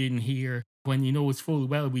dog in here when he knows full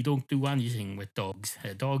well we don't do anything with dogs?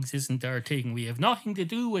 Dogs isn't our thing. We have nothing to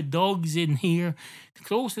do with dogs in here. The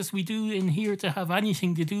closest we do in here to have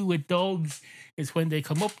anything to do with dogs is when they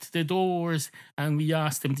come up to the doors and we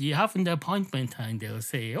ask them, do you have an appointment? And they'll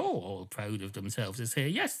say, oh, all proud of themselves. They say,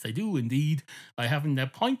 yes, I do indeed. I have an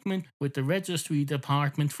appointment with the registry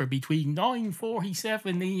department for between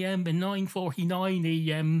 9:47 a.m. and 9:49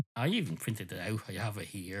 a.m. I even printed it out. I have it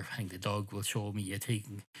here. And the dog will show me a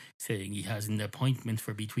thing saying he has an appointment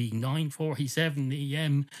for between 9:47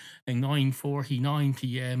 a.m. and 9:49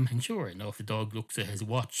 p.m. And sure enough, the dog looks at his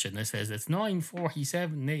watch and it says it's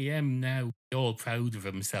 9:47 a.m. now. All proud of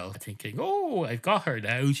himself, thinking, oh, I've got her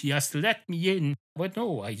now. She has to let me in. But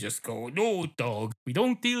no, I just go, no, dog. We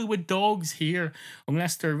don't deal with dogs here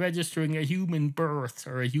unless they're registering a human birth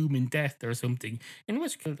or a human death or something. In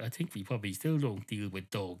which case, I think we probably still don't deal with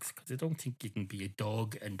dogs, because I don't think you can be a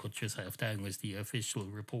dog and put yourself down as the official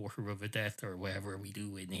reporter of a death or whatever we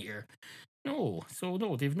do in here. No, so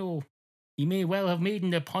no, they've no. He may well have made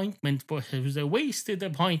an appointment, but it was a wasted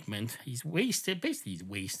appointment. He's wasted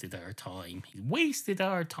our time. He's wasted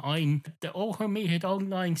our time. The automated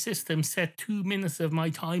online system set 2 minutes of my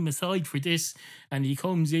time aside for this, and he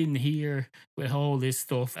comes in here with all this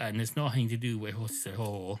stuff, and it's nothing to do with us at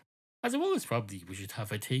all. I suppose probably we should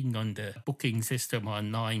have a thing on the booking system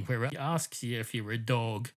online where it asks you if you're a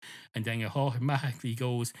dog, and then it automatically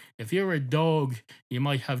goes, if you're a dog, you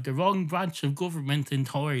might have the wrong branch of government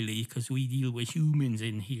entirely because we deal with humans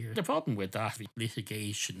in here. The problem with that is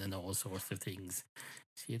litigation and all sorts of things.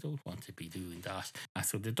 So you don't want to be doing that.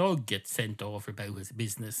 So the dog gets sent off about his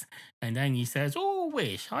business, and then he says, oh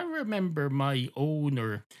wait, I remember my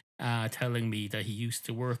owner telling me that he used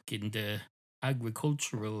to work in the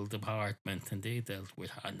agricultural department and they dealt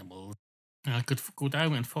with animals. I could go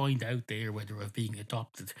down and find out there whether I'm being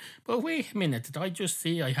adopted. But wait a minute, did I just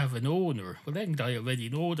say I have an owner? Well, then I already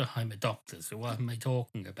know that I'm adopted, so what am I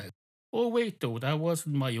talking about? Oh, wait, though, that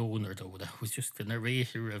wasn't my owner, though. That was just the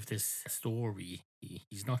narrator of this story.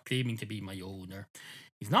 He's not claiming to be my owner.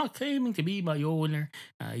 He's not claiming to be my owner.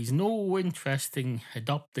 He's no interest in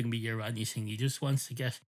adopting me or anything. He just wants to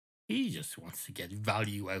get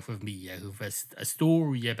value out of me, out of a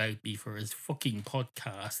story about me for his fucking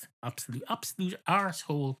podcast. Absolute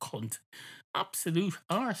arsehole cunt. Absolute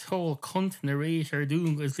arsehole cunt narrator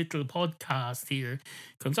doing his little podcast here.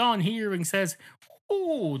 Comes on here and says,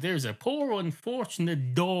 oh, there's a poor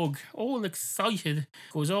unfortunate dog, all excited,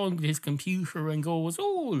 goes on with his computer and goes,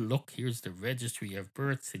 oh, look, here's the registry of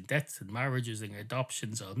births and deaths and marriages and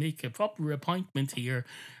adoptions. I'll make a proper appointment here.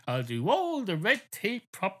 I'll do all the red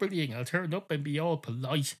tape properly and I'll turn up and be all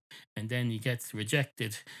polite. And then he gets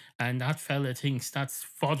rejected. And that fella thinks that's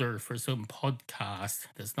fodder for some podcast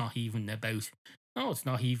that's not even about. No, it's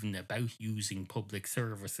not even about using public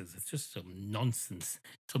services. It's just some nonsense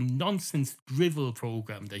drivel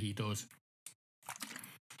program that he does.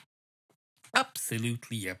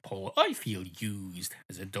 Absolutely appalled. I feel used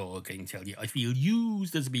as a dog, I can tell you. I feel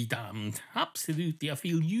used as be damned. Absolutely, I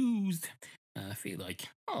feel used. I feel like,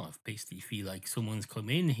 I basically feel like someone's come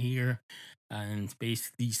in here and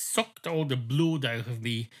basically sucked all the blood out of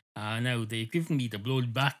me. Now they've given me the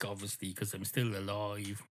blood back, obviously, because I'm still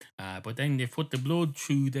alive. But then they've put the blood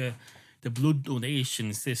through the blood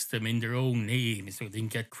donation system in their own name so they can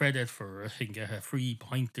get credit for it and get a free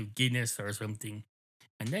pint of Guinness or something.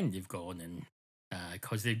 And then they've gone and,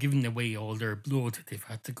 because they've given away all their blood, they've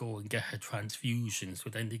had to go and get a transfusion. So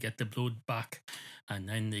then they get the blood back. And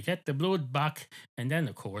then they get the blood back. And then,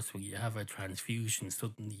 of course, when you have a transfusion,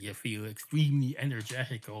 suddenly you feel extremely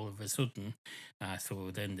energetic all of a sudden. So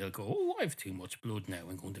then they'll go, oh, I have too much blood now.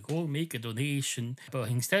 I'm going to go make a donation. But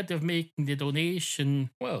instead of making the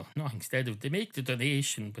donation, they make the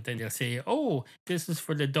donation, but then they'll say, oh, this is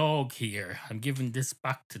for the dog here. I'm giving this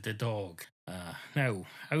back to the dog. Now,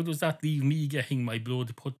 how does that leave me getting my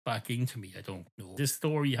blood put back into me? I don't know. This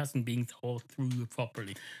story hasn't been thought through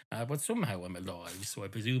properly. But somehow I'm alive, so I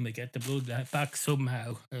presume I get the blood back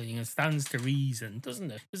somehow. It stands to reason,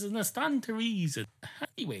 doesn't it? Doesn't it stand to reason?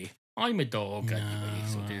 Anyway, I'm a dog anyway,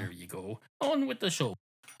 so there you go. On with the show.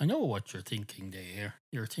 I know what you're thinking there.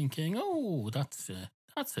 You're thinking, oh, that's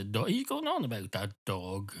a dog. He's going on about that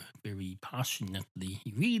dog very passionately.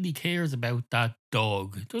 He really cares about that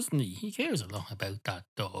dog, doesn't he? He cares a lot about that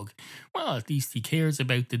dog. Well, at least he cares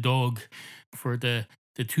about the dog for the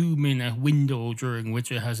 2-minute window during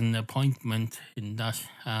which it has an appointment in that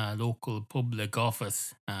local public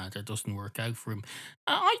office that doesn't work out for him.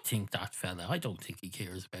 I think that fella, I don't think he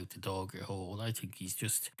cares about the dog at all. I think he's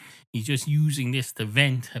just using this to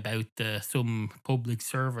vent about some public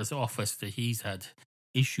service office that he's had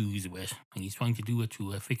issues with, and he's trying to do it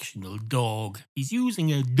to a fictional dog. He's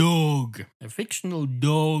using a dog, a fictional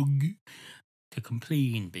dog. to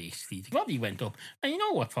complain, basically. He probably went up, and you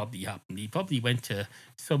know what probably happened? He probably went to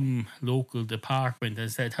some local department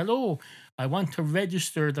and said, "Hello, I want to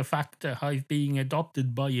register the fact that I'm being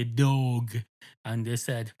adopted by a dog." And they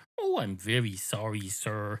said, "Oh, I'm very sorry,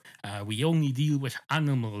 sir. We only deal with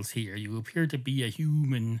animals here. You appear to be a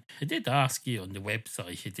human." I did ask you on the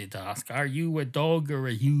website, it did ask, "Are you a dog or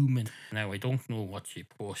a human?" Now, I don't know what you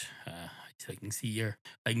put. So I can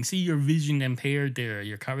see your vision impaired there.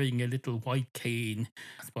 You're carrying a little white cane.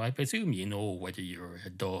 So I presume you know whether you're a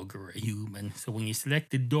dog or a human. So when you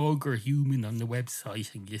selected dog or human on the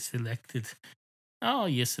website and you selected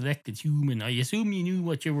human. I assume you knew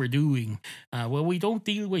what you were doing. Well, we don't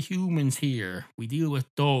deal with humans here. We deal with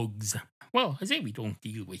dogs. Well, I say we don't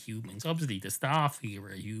deal with humans. Obviously, the staff here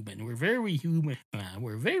are human. We're very human.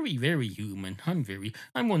 We're very, very human.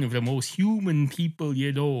 I'm one of the most human people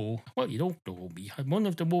you know. Well, you don't know me. I'm one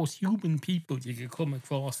of the most human people you could come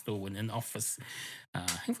across, though, in an office.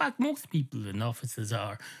 In fact, most people in offices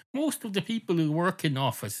are. Most of the people who work in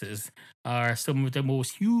offices are some of the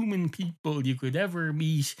most human people you could ever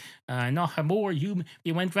meet. Not a more human.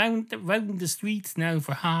 We went round the streets now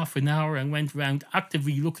for half an hour and went round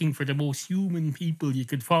actively looking for the most human people you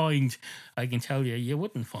could find. I can tell you, you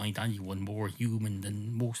wouldn't find anyone more human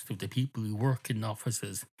than most of the people who work in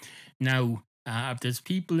offices. Now, there's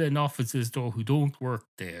people in offices though who don't work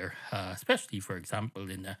there, especially for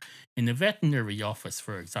example in a veterinary office,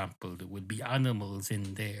 for example, there would be animals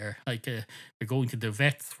in there. Like you're going to the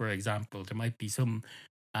vets, for example, there might be some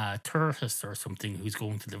tortoise or something who's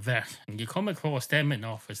going to the vet, and you come across them in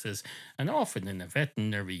offices, and often in a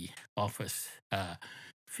veterinary office,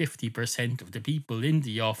 50% of the people in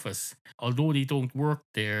the office, although they don't work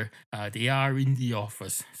there, they are in the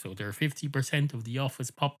office. So they're 50% of the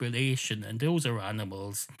office population, and those are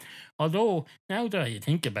animals. Although, now that I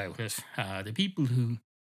think about it, the people who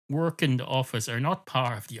work in the office are not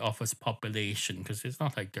part of the office population because it's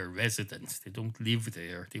not like they're residents. They don't live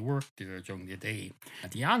there. They work there during the day.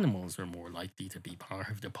 The animals are more likely to be part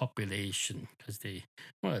of the population because they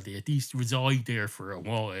at least reside there for a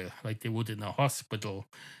while, like they would in a hospital.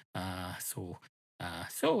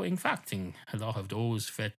 So in fact, in a lot of those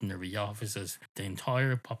veterinary offices, the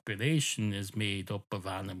entire population is made up of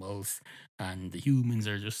animals, and the humans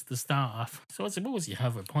are just the staff. So I suppose you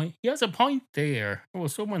have a point. He has a point there. Oh,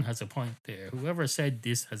 someone has a point there. Whoever said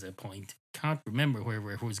this has a point. Can't remember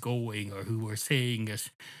where it was going or who were saying it.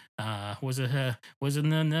 Was it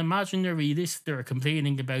an imaginary listener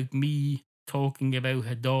complaining about me talking about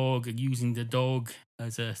a dog and using the dog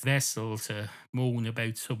as a vessel to moan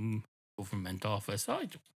about some government office?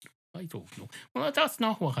 I don't know. Well, that's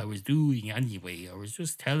not what I was doing anyway. I was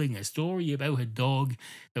just telling a story about a dog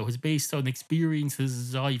that was based on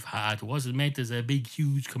experiences I've had. It wasn't meant as a big,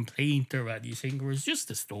 huge complaint or anything. It was just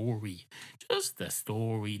a story. Just a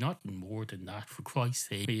story, nothing more than that, for Christ's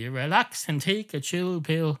sake. You relax and take a chill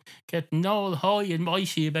pill, getting all high and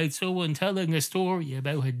mighty about someone telling a story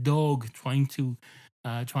about a dog trying to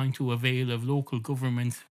avail of local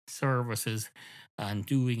government services and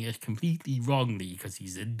doing it completely wrongly because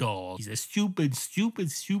he's a dog. He's a stupid,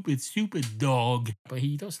 stupid, stupid, stupid dog. But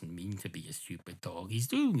he doesn't mean to be a stupid dog. He's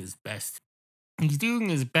doing his best. He's doing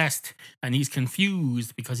his best, and he's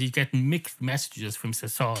confused because he's getting mixed messages from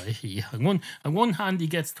society. On one hand, he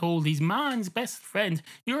gets told he's man's best friend.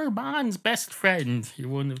 You're man's best friend. You're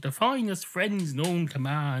one of the finest friends known to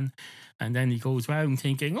man. And then he goes round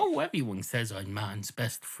thinking, "Oh, everyone says I'm man's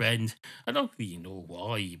best friend." I don't really know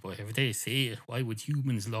why, but if they say it, why would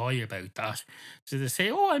humans lie about that? So they say,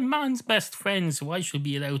 "Oh, I'm man's best friend, so I should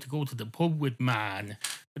be allowed to go to the pub with man."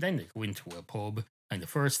 But then they go into a pub, and the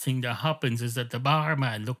first thing that happens is that the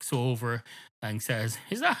barman looks over and says,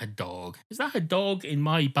 "Is that a dog? Is that a dog in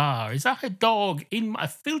my bar? Is that a dog a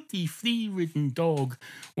filthy, flea-ridden dog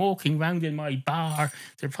walking around in my bar?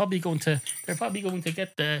 They're probably going to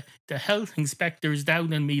get the health inspectors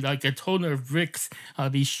down on me like a ton of bricks.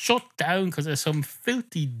 I'll be shut down because of some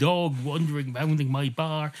filthy dog wandering round in my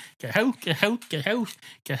bar. Get out, get out, get out,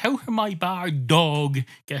 get out of my bar, dog.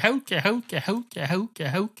 Get out, get out, get out, get out,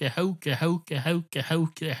 get out, get out, get out, get out, get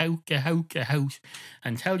out, get out, get out, get out.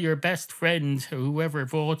 And tell your best friend, or whoever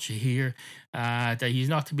brought you here, that he's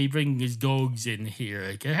not to be bringing his dogs in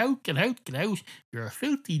here. Get out, get out, get out. You're a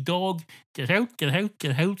filthy dog. Get out, get out,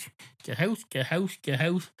 get out, get out, get out, get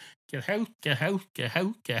out. Get out, get out, get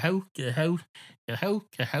out, get out, get out, get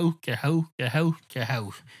out, get out, get out, get out, get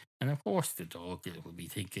out. And of course, the dog will be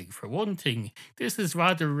thinking, for one thing, this is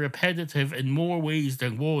rather repetitive in more ways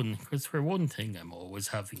than one. Because for one thing, I'm always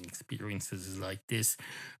having experiences like this.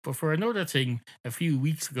 But for another thing, a few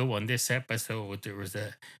weeks ago on this episode, there was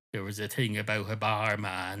a thing about a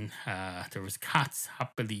barman. There was cats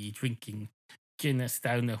happily drinking Guinness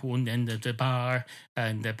down at one end of the bar,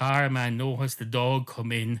 and the barman noticed the dog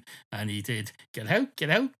come in, and he did, "Get out, get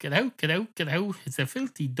out, get out, get out, get out. It's a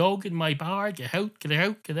filthy dog in my bar. Get out, get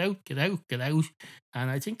out, get out, get out, get out." And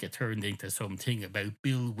I think it turned into something about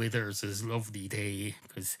Bill Withers' lovely day,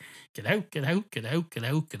 because get out, get out, get out, get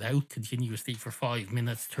out, get out continuously for 5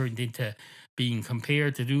 minutes turned into being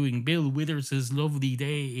compared to doing Bill Withers' lovely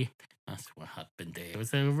day. That's what happened there. It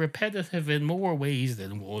was a repetitive in more ways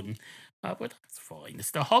than one. But that's fine.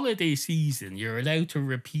 It's the holiday season. You're allowed to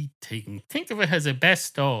repeat things. Think of it as a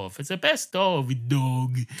best of. It's a best of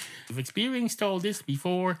dog. You've experienced all this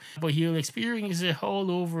before, but you'll experience it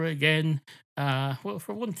all over again. Well,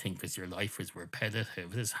 for one thing, because your life is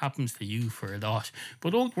repetitive. This happens to you for a lot.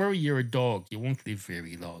 But don't worry, you're a dog. You won't live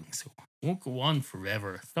very long. So it won't go on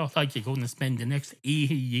forever. It's not like you're going to spend the next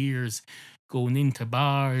 80 years going into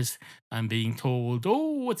bars and being told,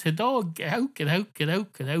 "Oh, it's a dog, get out, get out, get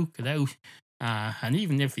out, get out, get out." And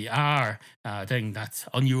even if you are, then that's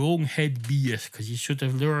on your own head, be it, because you should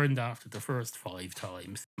have learned after the first 5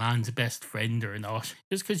 times. Man's best friend or not.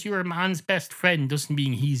 Just because you're a man's best friend doesn't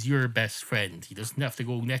mean he's your best friend. He doesn't have to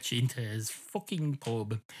go let you into his fucking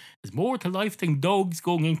pub. There's more to life than dogs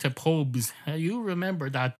going into pubs. You remember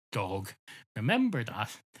that, dog. Remember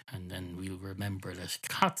that. And then we'll remember that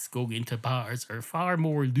cats going into bars are far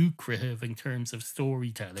more lucrative in terms of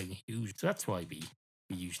storytelling. So that's why we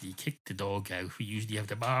usually kick the dog out. We usually have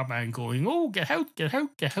the barman going, "Oh, get out, get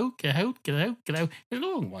out, get out, get out, get out, get out."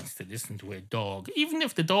 No one wants to listen to a dog. Even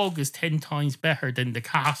if the dog is 10 times better than the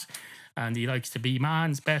cat, and he likes to be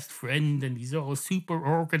man's best friend, and he's all super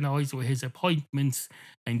organized with his appointments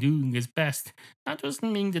and doing his best, that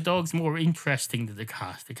doesn't mean the dog's more interesting than the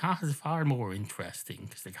cat. The cat is far more interesting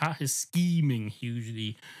because the cat is scheming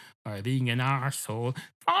usually, or being an arsehole.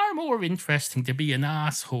 Far more interesting to be an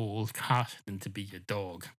asshole cat than to be a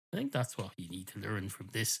dog. I think that's what you need to learn from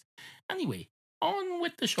this. Anyway, on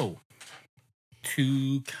with the show.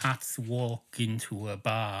 Two cats walk into a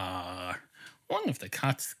bar. One of the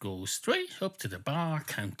cats goes straight up to the bar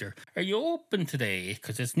counter. "Are you open today?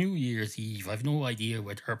 Because it's New Year's Eve. I've no idea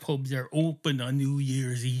whether pubs are open on New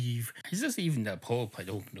Year's Eve. Is this even a pub? I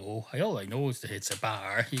don't know. All I know is that it's a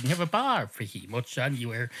bar. You can have a bar pretty much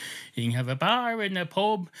anywhere. You can have a bar in a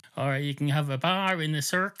pub, or you can have a bar in a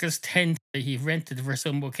circus tent that you've rented for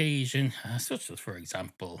some occasion, such as, for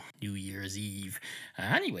example, New Year's Eve.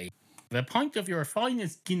 Anyway, a pint of your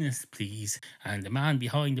finest Guinness, please." And the man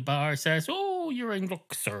behind the bar says, "Oh, you're in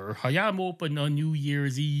luck, sir. I am open on New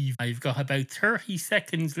Year's Eve. I've got about 30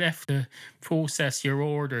 seconds left to process your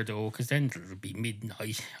order, though, because then it'll be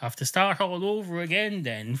midnight. I have to start all over again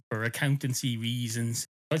then for accountancy reasons.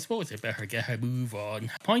 I suppose I better get a move on.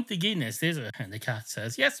 Pint of Guinness, is it?" And the cat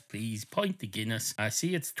says, "Yes, please, pint of Guinness. I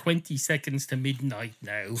see it's 20 seconds to midnight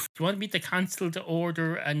now. Do you want me to cancel the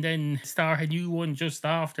order and then start a new one just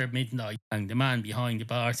after midnight?" And the man behind the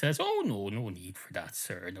bar says, "Oh, no, no need for that,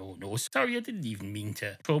 sir. No, no. Sorry, I didn't even mean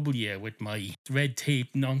to trouble you with my red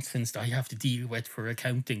tape nonsense that I have to deal with for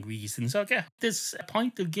accounting reasons. I'll get this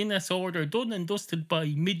pint of Guinness order done and dusted by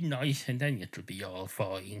midnight, and then it'll be all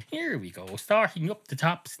fine. Here we go, starting up the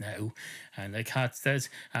taps now." And the cat says,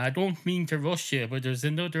 "I don't mean to rush you, but there's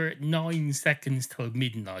another 9 seconds till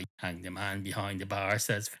midnight." And the man behind the bar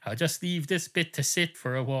says, "I'll just leave this bit to sit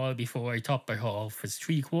for a while before I top it off. It's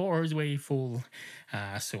 3/4 way full.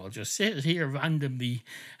 So I'll just sit it here randomly,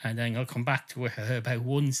 and then I'll come back to it about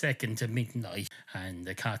 1 second to midnight." And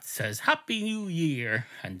the cat says, "Happy New Year."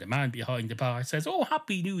 And the man behind the bar says, "Oh,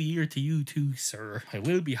 Happy New Year to you too, sir. I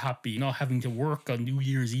will be happy not having to work on New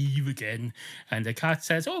Year's Eve again." And the cat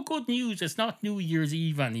says, "Oh, good news. It's not New Year's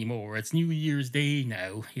Eve anymore. It's New Year's Day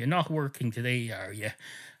now. You're not working today, are you?"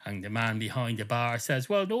 And the man behind the bar says,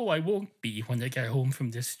 "Well, no, I won't be when I get home from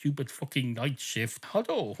this stupid fucking night shift.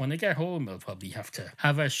 Although, when I get home, I'll probably have to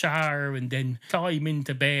have a shower and then climb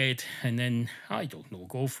into bed and then, I don't know,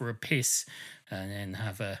 go for a piss and then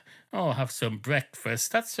have some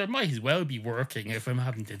breakfast. I might as well be working if I'm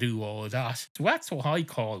having to do all that. So that's what I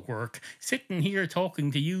call work. Sitting here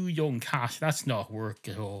talking to you, young cat, that's not work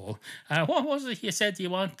at all. What was it you said you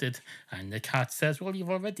wanted?" And the cat says, "Well, you've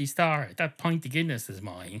already started. That pint of Guinness is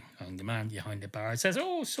mine." And the man behind the bar says,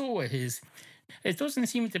 "Oh, so it is. It doesn't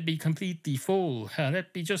seem to be completely full.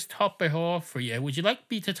 Let me just top it off for you. Would you like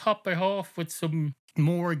me to top it off with some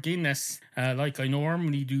more Guinness like I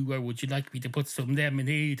normally do, or would you like me to put some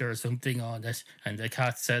lemonade or something on it? And the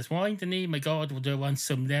cat says, why in the name of God would I want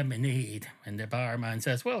some lemonade? And the barman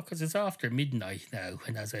says, well, because it's after midnight now.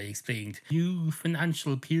 And as I explained, new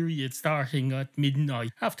financial period starting at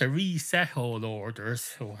midnight. Have to reset all orders.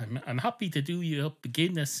 So I'm happy to do you up a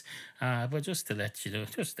Guinness, but just to let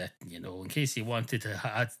you know, in case you wanted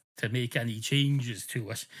to make any changes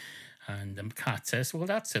to it. And the cat says, "Well,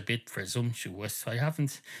 that's a bit presumptuous. I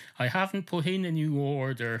haven't put in a new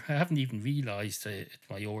order. I haven't even realised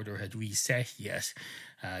my order had reset yet.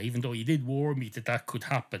 Even though you did warn me that that could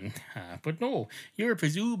happen. But no, you're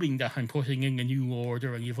presuming that I'm putting in a new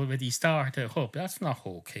order and you've already started up. That's not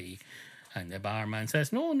okay." And the barman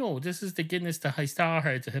says, "No, no, this is the Guinness that I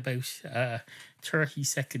started about 30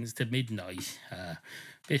 seconds to midnight.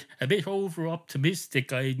 A bit over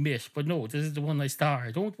optimistic, I admit, but no, this is the one I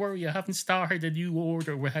started. Don't worry, I haven't started a new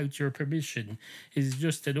order without your permission. It's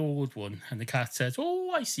just an old one." And the cat says,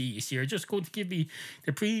 "Oh, I see. So you're just going to give me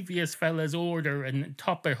the previous fella's order and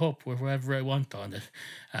top it up with whatever I want on it.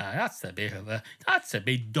 That's a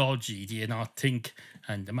bit dodgy, do you not think?"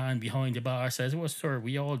 And the man behind the bar says, "Well, sir,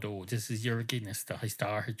 we all know this is your Guinness that I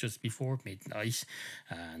started just before midnight.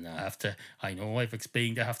 And I know I've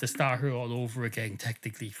explained I have to start it all over again,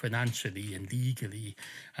 technically, financially, and legally,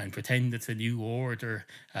 and pretend it's a new order."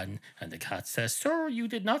 And the cat says, "Sir, you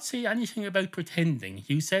did not say anything about pretending.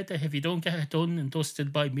 You said that if you don't get it done and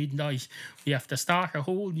dusted by midnight, we have to start a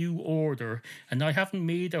whole new order. And I haven't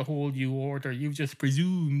made a whole new order. You've just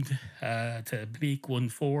presumed to make one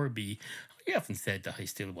for me. You haven't said that I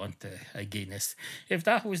still want a Guinness. If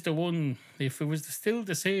that was the one, if it was still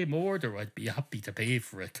the same order, I'd be happy to pay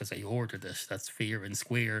for it because I ordered it. That's fair and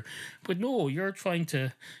square. But no, you're trying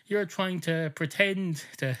to pretend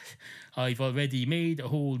that I've already made a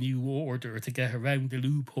whole new order to get around the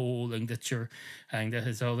loophole and that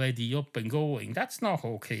it's already up and going. That's not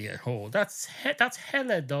okay at all. That's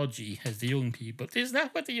hella dodgy, as the young people. Is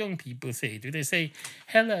that what the young people say? Do they say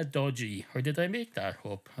hella dodgy, or did I make that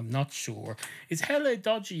up? I'm not sure. Is hella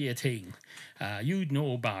dodgy a thing? You'd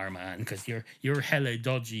know, barman, because you're hella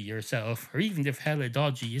dodgy yourself. Or even if hella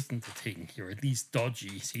dodgy isn't a thing, you're at least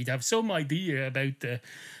dodgy. So you'd have some idea about the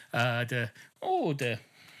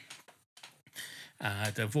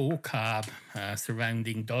vocab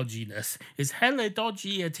surrounding dodginess. Is hella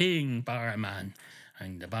dodgy a thing, barman?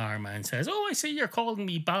 And the barman says, "Oh, I see you're calling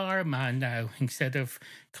me barman now," instead of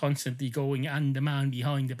constantly going, "And the man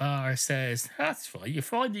behind the bar says." That's fine. You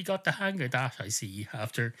finally got the hang of that, I see,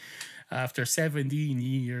 after 17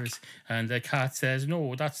 years. And the cat says,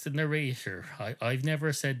 "No, that's the narrator. I've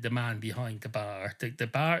never said the man behind the bar. The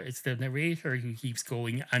bar, it's the narrator who keeps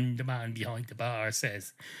going, and the man behind the bar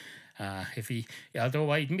says." If he, although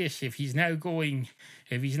I admit, if he's now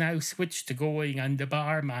switched to going, "And the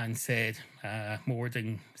barman said," more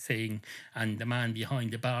than saying, "And the man behind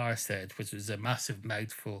the bar said," which was a massive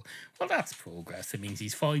mouthful. Well, that's progress. It means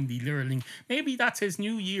he's finally learning. Maybe that's his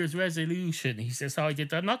New Year's resolution. He's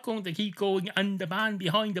decided, "I'm not going to keep going, and the man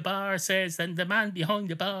behind the bar says, and the man behind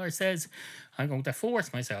the bar says. I'm going to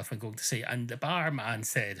force myself. I'm going to say, and the barman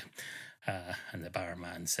said." And the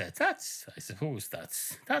barman said, I suppose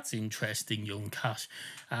that's interesting, young cat.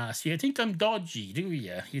 So you think I'm dodgy, do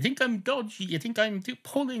you? You think I'm dodgy? You think I'm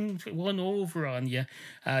pulling one over on you?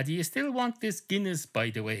 Do you still want this Guinness,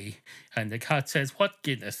 by the way?" And the cat says, "What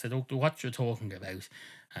Guinness? I don't know what you're talking about."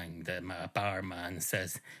 And the barman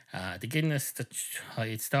says, "The Guinness that I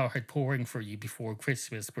had started pouring for you before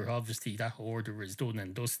Christmas, but obviously that order is done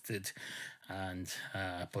and dusted. And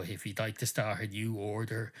but if you'd like to start a new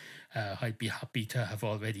order, I'd be happy to have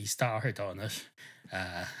already started on it.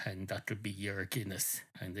 And that'll be your Guinness."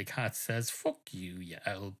 And the cat says, "Fuck you, you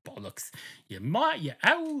owl bollocks. You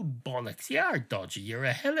owl bollocks. You are dodgy. You're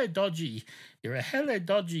a hella dodgy. You're a hella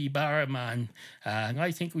dodgy barman. And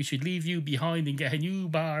I think we should leave you behind and get a new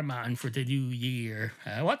barman for the new year.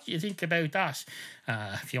 What do you think about that?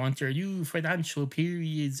 If you want your new financial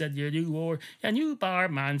periods and your a new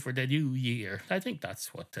barman for the new year." I think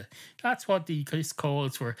that's what the quiz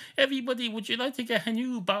calls for. "Everybody, would you like to get a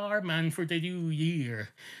new barman for the new year?"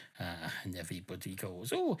 And everybody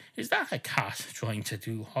goes, "Oh, is that a cat trying to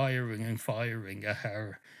do hiring and firing at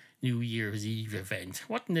her New Year's Eve event?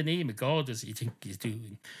 What in the name of God does he think he's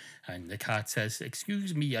doing?" And the cat says,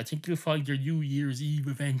 "Excuse me, I think you'll find your New Year's Eve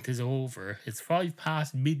event is over. It's 5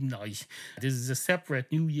 past midnight. This is a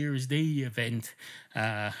separate New Year's Day event.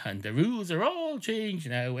 And the rules are all changed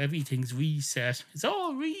now. Everything's reset. It's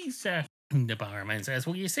all reset." And the barman says,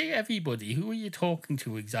 "Well, you say everybody. Who are you talking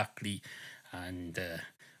to exactly?" And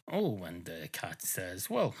Oh, and the cat says,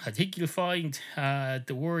 well, I think you'll find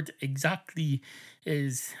the word exactly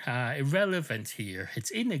is irrelevant here.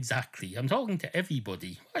 It's inexactly. I'm talking to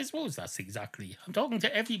everybody. I suppose that's exactly. I'm talking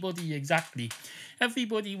to everybody exactly.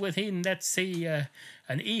 Everybody within, let's say,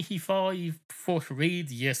 an 85-foot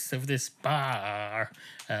radius of this bar.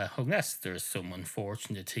 Unless there's some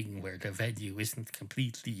unfortunate thing where the venue isn't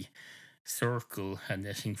completely circle and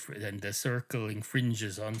then the circle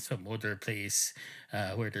infringes on some other place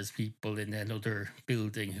where there's people in another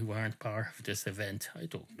building who aren't part of this event. I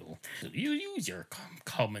don't know. You use your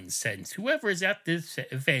common sense. Whoever is at this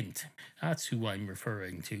event, that's who I'm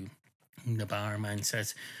referring to. The barman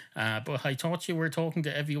says, but I thought you were talking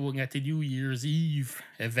to everyone at the New Year's Eve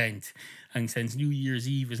event. And since New Year's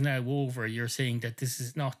Eve is now over, you're saying that this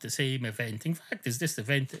is not the same event. In fact, is this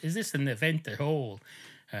an event at all?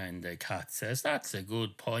 And the cat says, that's a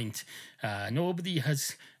good point. Nobody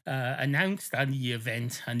has announced any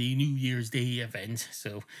event, any New Year's Day event.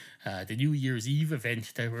 So the New Year's Eve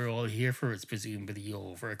event that we're all here for is presumably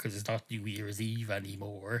over because it's not New Year's Eve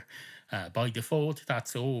anymore. By default,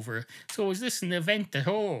 that's over. So is this an event at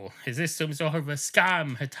all? Is this some sort of a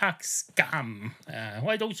scam, a tax scam?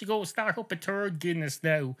 Why don't you go start up a third Guinness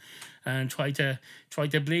now and try to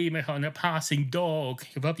blame it on a passing dog?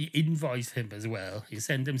 You probably invoice him as well. You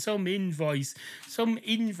send him some invoice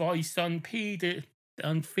on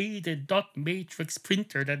faded dot matrix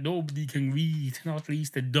printer that nobody can read, not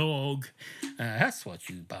least a dog. That's what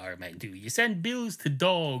you barmen do. You send bills to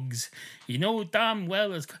dogs. You know damn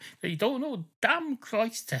well as you don't know damn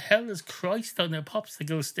Christ to hell is Christ on a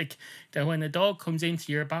popsicle stick that when a dog comes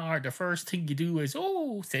into your bar, the first thing you do is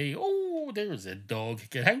say, there's a dog.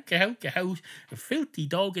 Get out, get out, get out. A filthy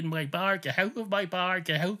dog in my bar. Get out of my bar.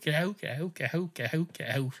 Get out, get out, get out, get out, get out,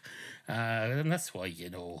 get out. And that's why,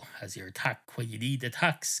 as your when you need a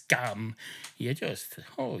tax scam, you just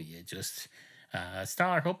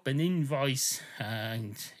start up an invoice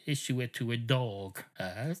and issue it to a dog.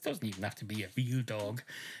 It doesn't even have to be a real dog.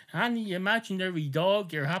 Any imaginary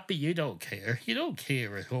dog, you're happy, you don't care. You don't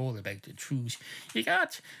care at all about the truth. You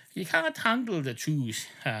can't handle the truth.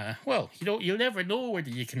 You'll never know whether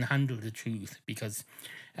you can handle the truth because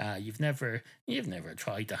you've never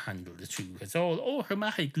tried to handle the truth. It's all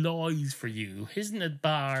automatic lies for you, isn't it,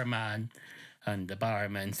 barman? And the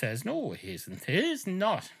barman says, no, it isn't. It is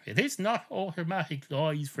not. It is not automatic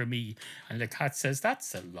lies for me. And the cat says,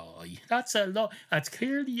 that's a lie. That's a lie. That's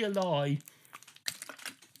clearly a lie.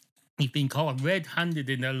 He's been caught red-handed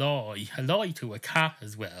in a lie to a cat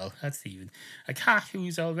as well. That's even a cat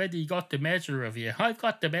who's already got the measure of you. I've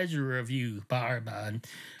got the measure of you, barman.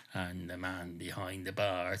 And the man behind the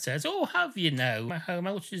bar says, oh, have you now? How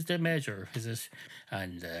much is the measure? Is it?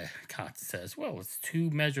 And the cat says, well, it's 2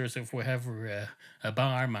 measures of whatever a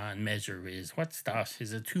barman measure is. What's that?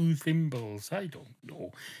 Is it 2 thimbles? I don't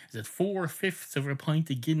know. Is it 4/5 of a pint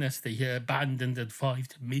of Guinness that you abandoned at 5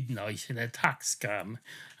 to midnight in a tax scam?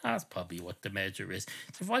 That's probably what the measure is.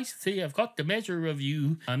 Suffice to say, I've got the measure of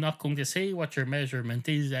you. I'm not going to say what your measurement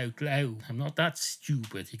is out loud. I'm not that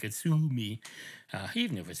stupid. You could sue me.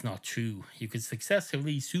 Even if it's not true, you could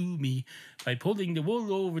successfully sue me by pulling the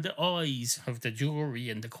wool over the eyes of the jury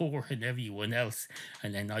and the court and everyone else,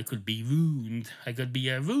 and then I could be ruined. I could be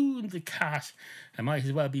a ruined cat. I might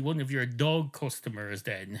as well be one of your dog customers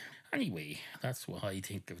then. Anyway, that's what I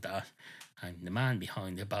think of that. And the man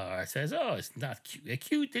behind the bar says, oh, isn't that cute? A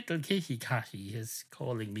cute little kitty catty is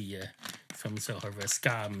calling me some sort of a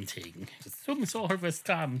scam thing. Some sort of a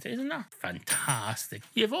scam thing. Isn't that fantastic?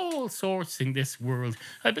 You have all sorts in this world.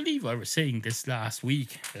 I believe I was saying this last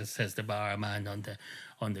week, says the barman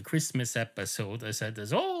on the Christmas episode. I said,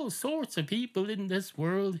 there's all sorts of people in this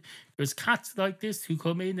world. There's cats like this who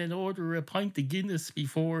come in and order a pint of Guinness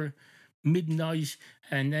before midnight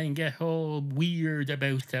and then get all weird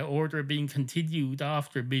about the order being continued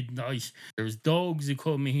after midnight. There's dogs who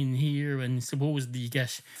come in here and supposedly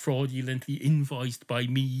get fraudulently invoiced by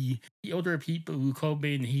me. The other people who come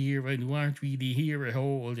in here and who aren't really here at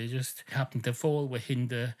all, they just happen to fall within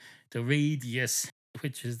the radius,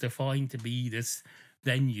 which is defined to be this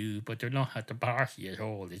venue, but they're not at the party at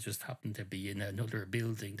all. They just happen to be in another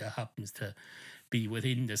building that happens to be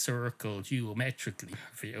within the circle geometrically,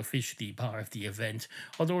 officially part of the event.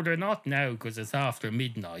 Although they're not now because it's after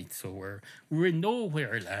midnight, so we're in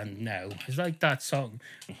nowhere land now. It's like that song.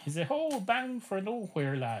 Is it all bound for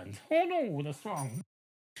nowhere land? Oh no, that's wrong.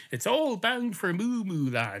 It's all bound for Moo Moo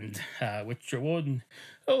Land, which one,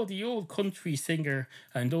 the old country singer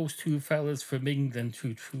and those 2 fellas from England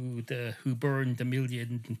who burned £1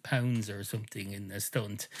 million or something in a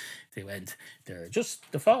stunt. They went, they're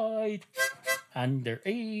justified. and they're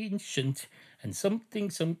ancient and something,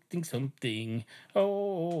 something, something,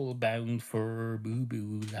 all bound for Boo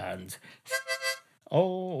Boo Land.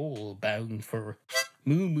 All bound for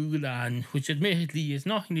Moo Moo Land, which admittedly is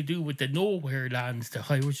nothing to do with the Nowhere Lands that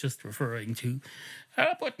I was just referring to.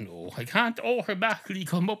 But no, I can't automatically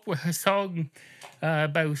come up with a song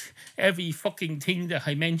about every fucking thing that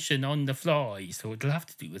I mention on the fly, so it'll have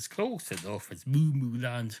to do as close enough as Moo Moo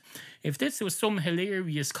Land. If this was some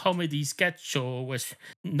hilarious comedy sketch show with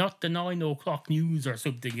not the 9 o'clock news or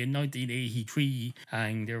something in 1983,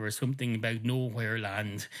 and there was something about Nowhere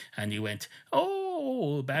Land, and you went,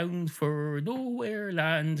 all bound for Nowhere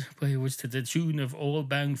Land, but it was to the tune of All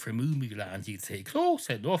Bound for Moo Moo Land, you'd say close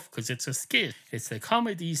enough because it's a skit. It's a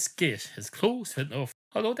comedy skit. It's close enough.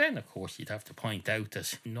 Although then, of course, you'd have to point out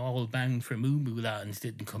that All Bound for Moo Moo Land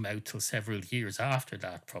didn't come out till several years after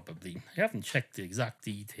that, probably. I haven't checked the exact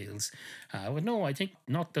details. But no, I think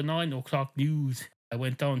not the 9 o'clock news. I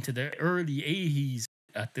went on to the early 80s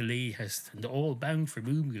at the latest, and All Bound for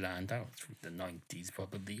Moo Moo Land. That was from the 90s,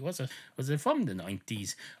 probably. Was it from the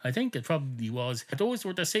 90s? I think it probably was. Those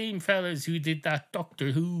were the same fellas who did that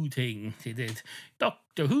Doctor Who thing. They did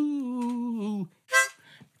Doctor Who.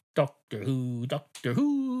 Doctor Who, Doctor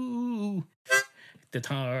Who, the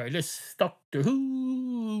TARDIS, Doctor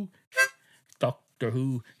Who, Doctor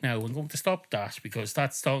Who. Now I'm going to stop that because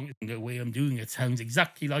that song, the way I'm doing it, sounds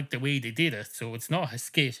exactly like the way they did it. So it's not a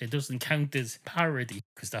skit. It doesn't count as parody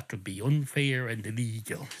because that would be unfair and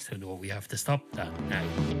illegal. So no, we have to stop that now.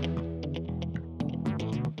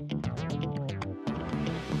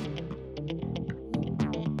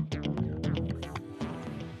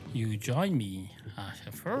 You join me at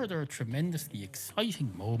a further tremendously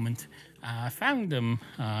exciting moment. I found them.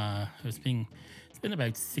 It's been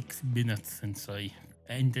about 6 minutes since I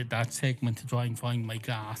ended that segment to try and find my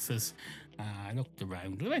glasses. I looked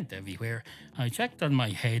around, I went everywhere. I checked on my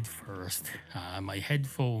head first. My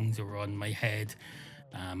headphones were on my head.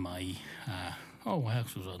 What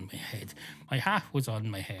else was on my head? My hat was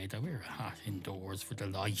on my head. I wear a hat indoors for the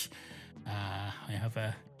light. I have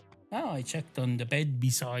a I checked on the bed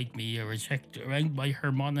beside me, or I checked around my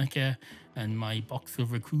harmonica and my box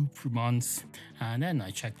of accoutrements, and then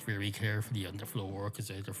I checked very carefully on the floor because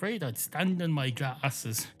I was afraid I'd stand on my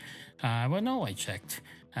glasses. No, I checked,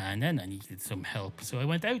 and then I needed some help. So I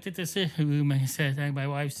went out to the sitting room and my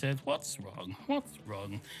wife said, "What's wrong? What's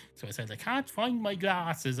wrong?" So I said, "I can't find my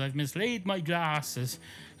glasses. I've mislaid my glasses."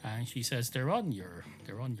 And she says, they're on your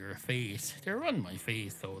face. They're on my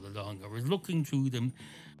face all along. I was looking through them.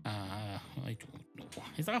 I don't know.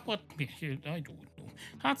 Is that what? I don't know.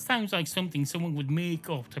 That sounds like something someone would make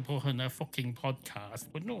up to put on a fucking podcast.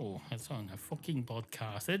 But no, it's on a fucking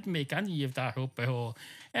podcast. I didn't make any of that up at all.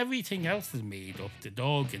 Everything else is made up. The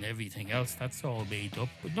dog and everything else, that's all made up.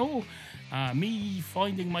 But no, me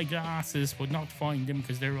finding my glasses but not find them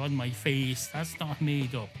because they're on my face, that's not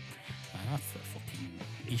made up. That's a fucking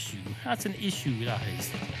issue. That's an issue, that is.